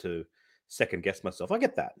start to second guess myself. I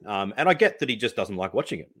get that. And I get that he just doesn't like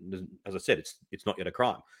watching it. As I said, it's not yet a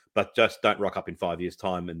crime, but just don't rock up in 5 years'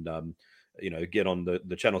 time and, get on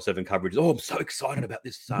the Channel 7 coverage. Oh, I'm so excited about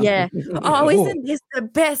this. Yeah. Oh, isn't this the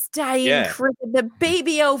best day in cricket? The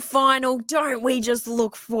BBL final. Don't we just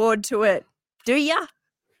look forward to it? Do ya?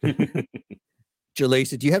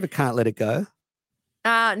 Jaleesa, do you have a Can't Let It Go?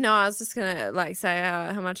 No, I was just going to say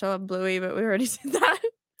how much I love Bluey, but we already did that.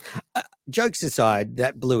 Jokes aside,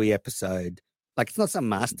 that Bluey episode, it's not some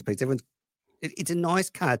masterpiece. It's a nice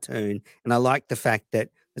cartoon, and I like the fact that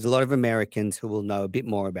there's a lot of Americans who will know a bit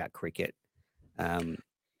more about cricket. I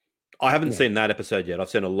haven't seen that episode yet. I've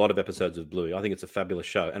seen a lot of episodes of Bluey. I think it's a fabulous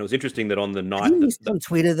show, and it was interesting that on the night on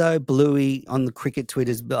Twitter though, Bluey on the cricket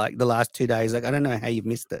Twitters the last 2 days. I don't know how you've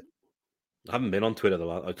missed it. I haven't been on Twitter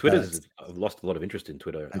I've lost a lot of interest in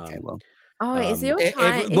Twitter. Okay, well. Oh, is your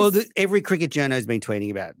time? Every cricket journo has been tweeting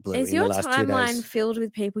about Bluey is in your the last 2 days. timeline filled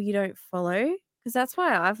with people you don't follow? Because that's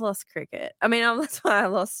why I've lost cricket. I mean, that's why I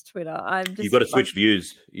lost Twitter. You've got to switch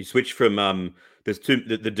views. You switch from there's two.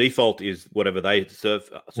 The default is whatever they serve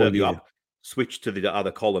you up. Switch to the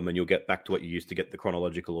other column, and you'll get back to what you used to get the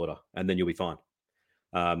chronological order, and then you'll be fine.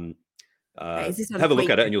 Have a look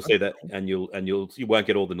at it, and you'll see that, and you won't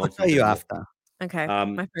get all the nonsense. I'll tell you after. Okay.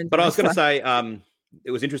 But I was going to say, it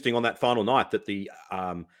was interesting on that final night that the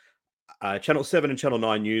Channel 7 and Channel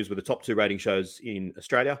 9 News were the top 2 rating shows in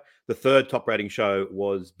Australia. The third top rating show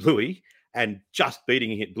was Bluey, and just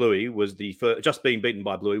beating Bluey was just being beaten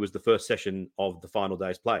by Bluey was the first session of the final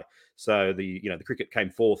day's play. So the cricket came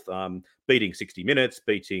forth, beating 60 Minutes,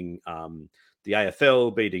 beating the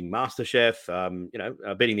AFL, beating MasterChef,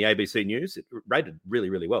 beating the ABC News. It rated really,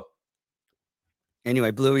 really well.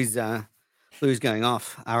 Anyway, Bluey's going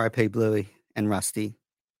off. R.I.P. Bluey and Rusty.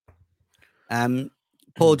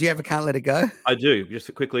 Paul, do you have a Can't Let It Go? I do.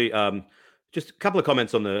 Just quickly, just a couple of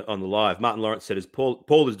comments on the live. Martin Lawrence said,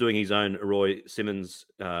 Paul is doing his own Roy Simmons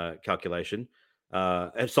calculation.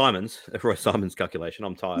 Roy Simon's calculation.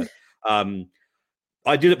 I'm tired.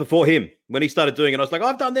 I did it before him. When he started doing it, I was like,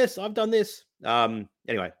 I've done this.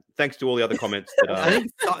 Anyway, thanks to all the other comments. I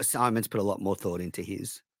think Simon's put a lot more thought into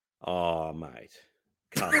his. Oh, mate.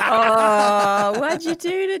 Can't. Oh, what'd you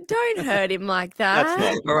do? Don't hurt him like That's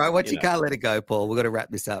that. not- All right, what You you know. can't let it go, Paul. We've got to wrap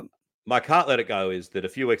this up. My can't let it go is that a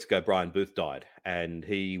few weeks ago, Brian Booth died, and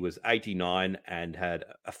he was 89 and had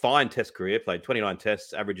a fine test career, played 29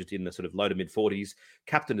 tests, averaged in the sort of low to mid 40s,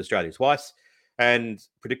 captained Australia twice. And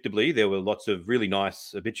predictably, there were lots of really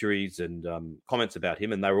nice obituaries and comments about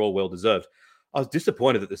him, and they were all well deserved. I was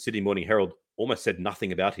disappointed that the Sydney Morning Herald almost said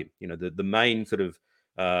nothing about him. You know, the main sort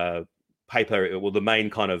of paper, well, the main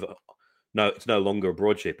kind of, no, it's no longer a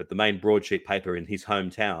broadsheet, but the main broadsheet paper in his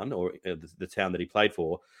hometown, or the town that he played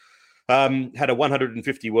for, had a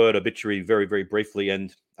 150-word obituary very, very briefly,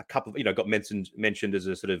 and a couple of, got mentioned as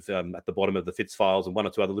a sort of at the bottom of the Fitz files, and one or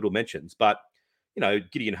two other little mentions. But,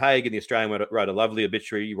 Gideon Haigh in the Australian wrote a lovely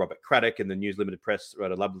obituary. Robert Craddock in the News Limited Press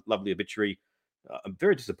wrote a lovely obituary. I'm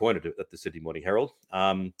very disappointed at the Sydney Morning Herald.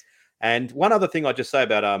 And one other thing I'd just say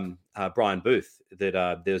about Brian Booth,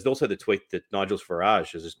 that there's also the tweet that Nigel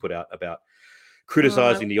Farage has just put out about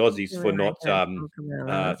criticising the Aussies for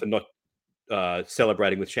not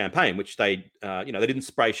celebrating with champagne, which they didn't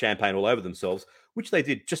spray champagne all over themselves, which they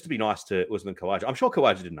did just to be nice to Usman Khawaja. I'm sure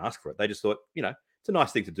Khawaja didn't ask for it. They just thought, it's a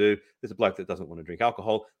nice thing to do. There's a bloke that doesn't want to drink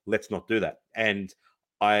alcohol. Let's not do that. And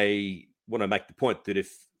I want to make the point that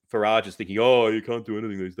if Farage is thinking, oh, you can't do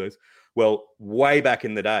anything these days. Well, way back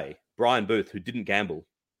in the day, Brian Booth, who didn't gamble,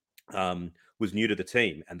 was new to the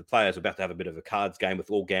team, and the players were about to have a bit of a cards game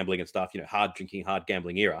with all gambling and stuff, hard drinking, hard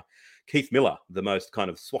gambling era. Keith Miller, the most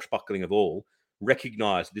kind of swashbuckling of all,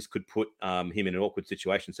 recognized this could put him in an awkward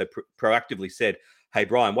situation. So proactively said, hey,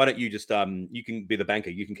 Brian, why don't you just, you can be the banker,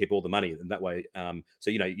 you can keep all the money. And that way, so,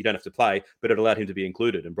 you don't have to play, but it allowed him to be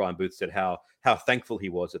included. And Brian Booth said how thankful he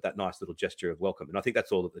was at that nice little gesture of welcome. And I think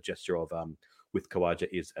that's all that the gesture of with Khawaja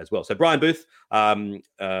is as well. So Brian Booth,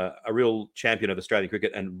 a real champion of Australian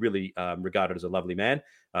cricket and really regarded as a lovely man.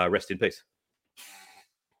 Rest in peace.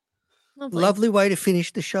 Lovely way to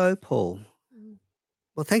finish the show, Paul.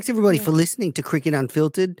 Well, thanks everybody for listening to Cricket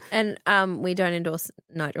Unfiltered. And we don't endorse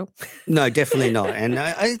Nigel. No, definitely not. And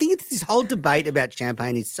I think it's this whole debate about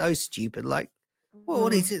champagne is so stupid. Like, well,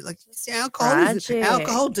 what is it? Like, it's alcohol.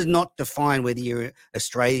 Alcohol does not define whether you're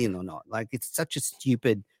Australian or not. Like, it's such a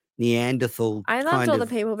stupid Neanderthal. I loved all the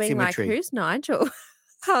people being symmetry. Like, who's Nigel?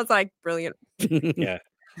 I was like, brilliant. Yeah.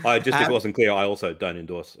 If it wasn't clear, I also don't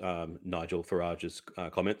endorse Nigel Farage's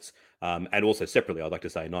comments. And also separately, I'd like to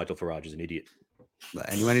say Nigel Farage is an idiot. Well,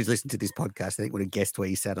 anyone who's listened to this podcast, I think, would have guessed where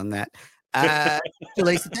you sat on that.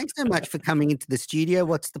 Jaleesa, thanks so much for coming into the studio.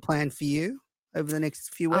 What's the plan for you over the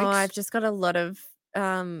next few weeks? Oh, I've just got a lot of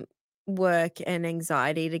work and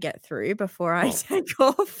anxiety to get through before I take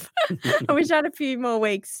off. I wish I had a few more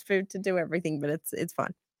weeks to do everything, but it's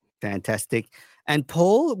fun. Fantastic. And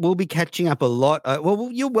Paul, we'll be catching up a lot. Well,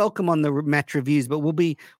 you're welcome on the match reviews, but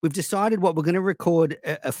we've decided what we're going to record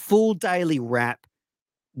a full daily wrap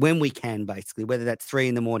when we can, basically, whether that's 3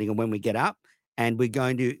 a.m. or when we get up. And we're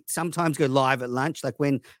going to sometimes go live at lunch, like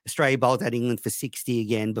when Australia bowls at England for 60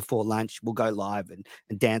 again before lunch, we'll go live and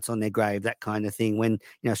dance on their grave, that kind of thing. When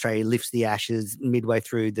Australia lifts the Ashes midway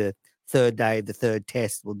through the third day of the third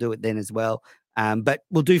test, we'll do it then as well. But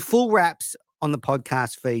we'll do full wraps on the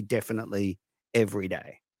podcast feed definitely every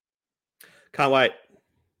day. Can't wait.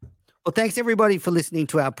 Well, thanks everybody for listening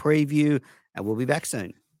to our preview, and we'll be back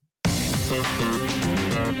soon.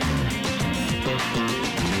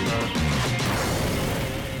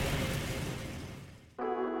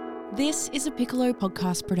 This is a Piccolo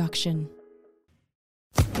podcast production.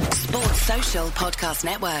 Sports Social Podcast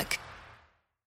Network.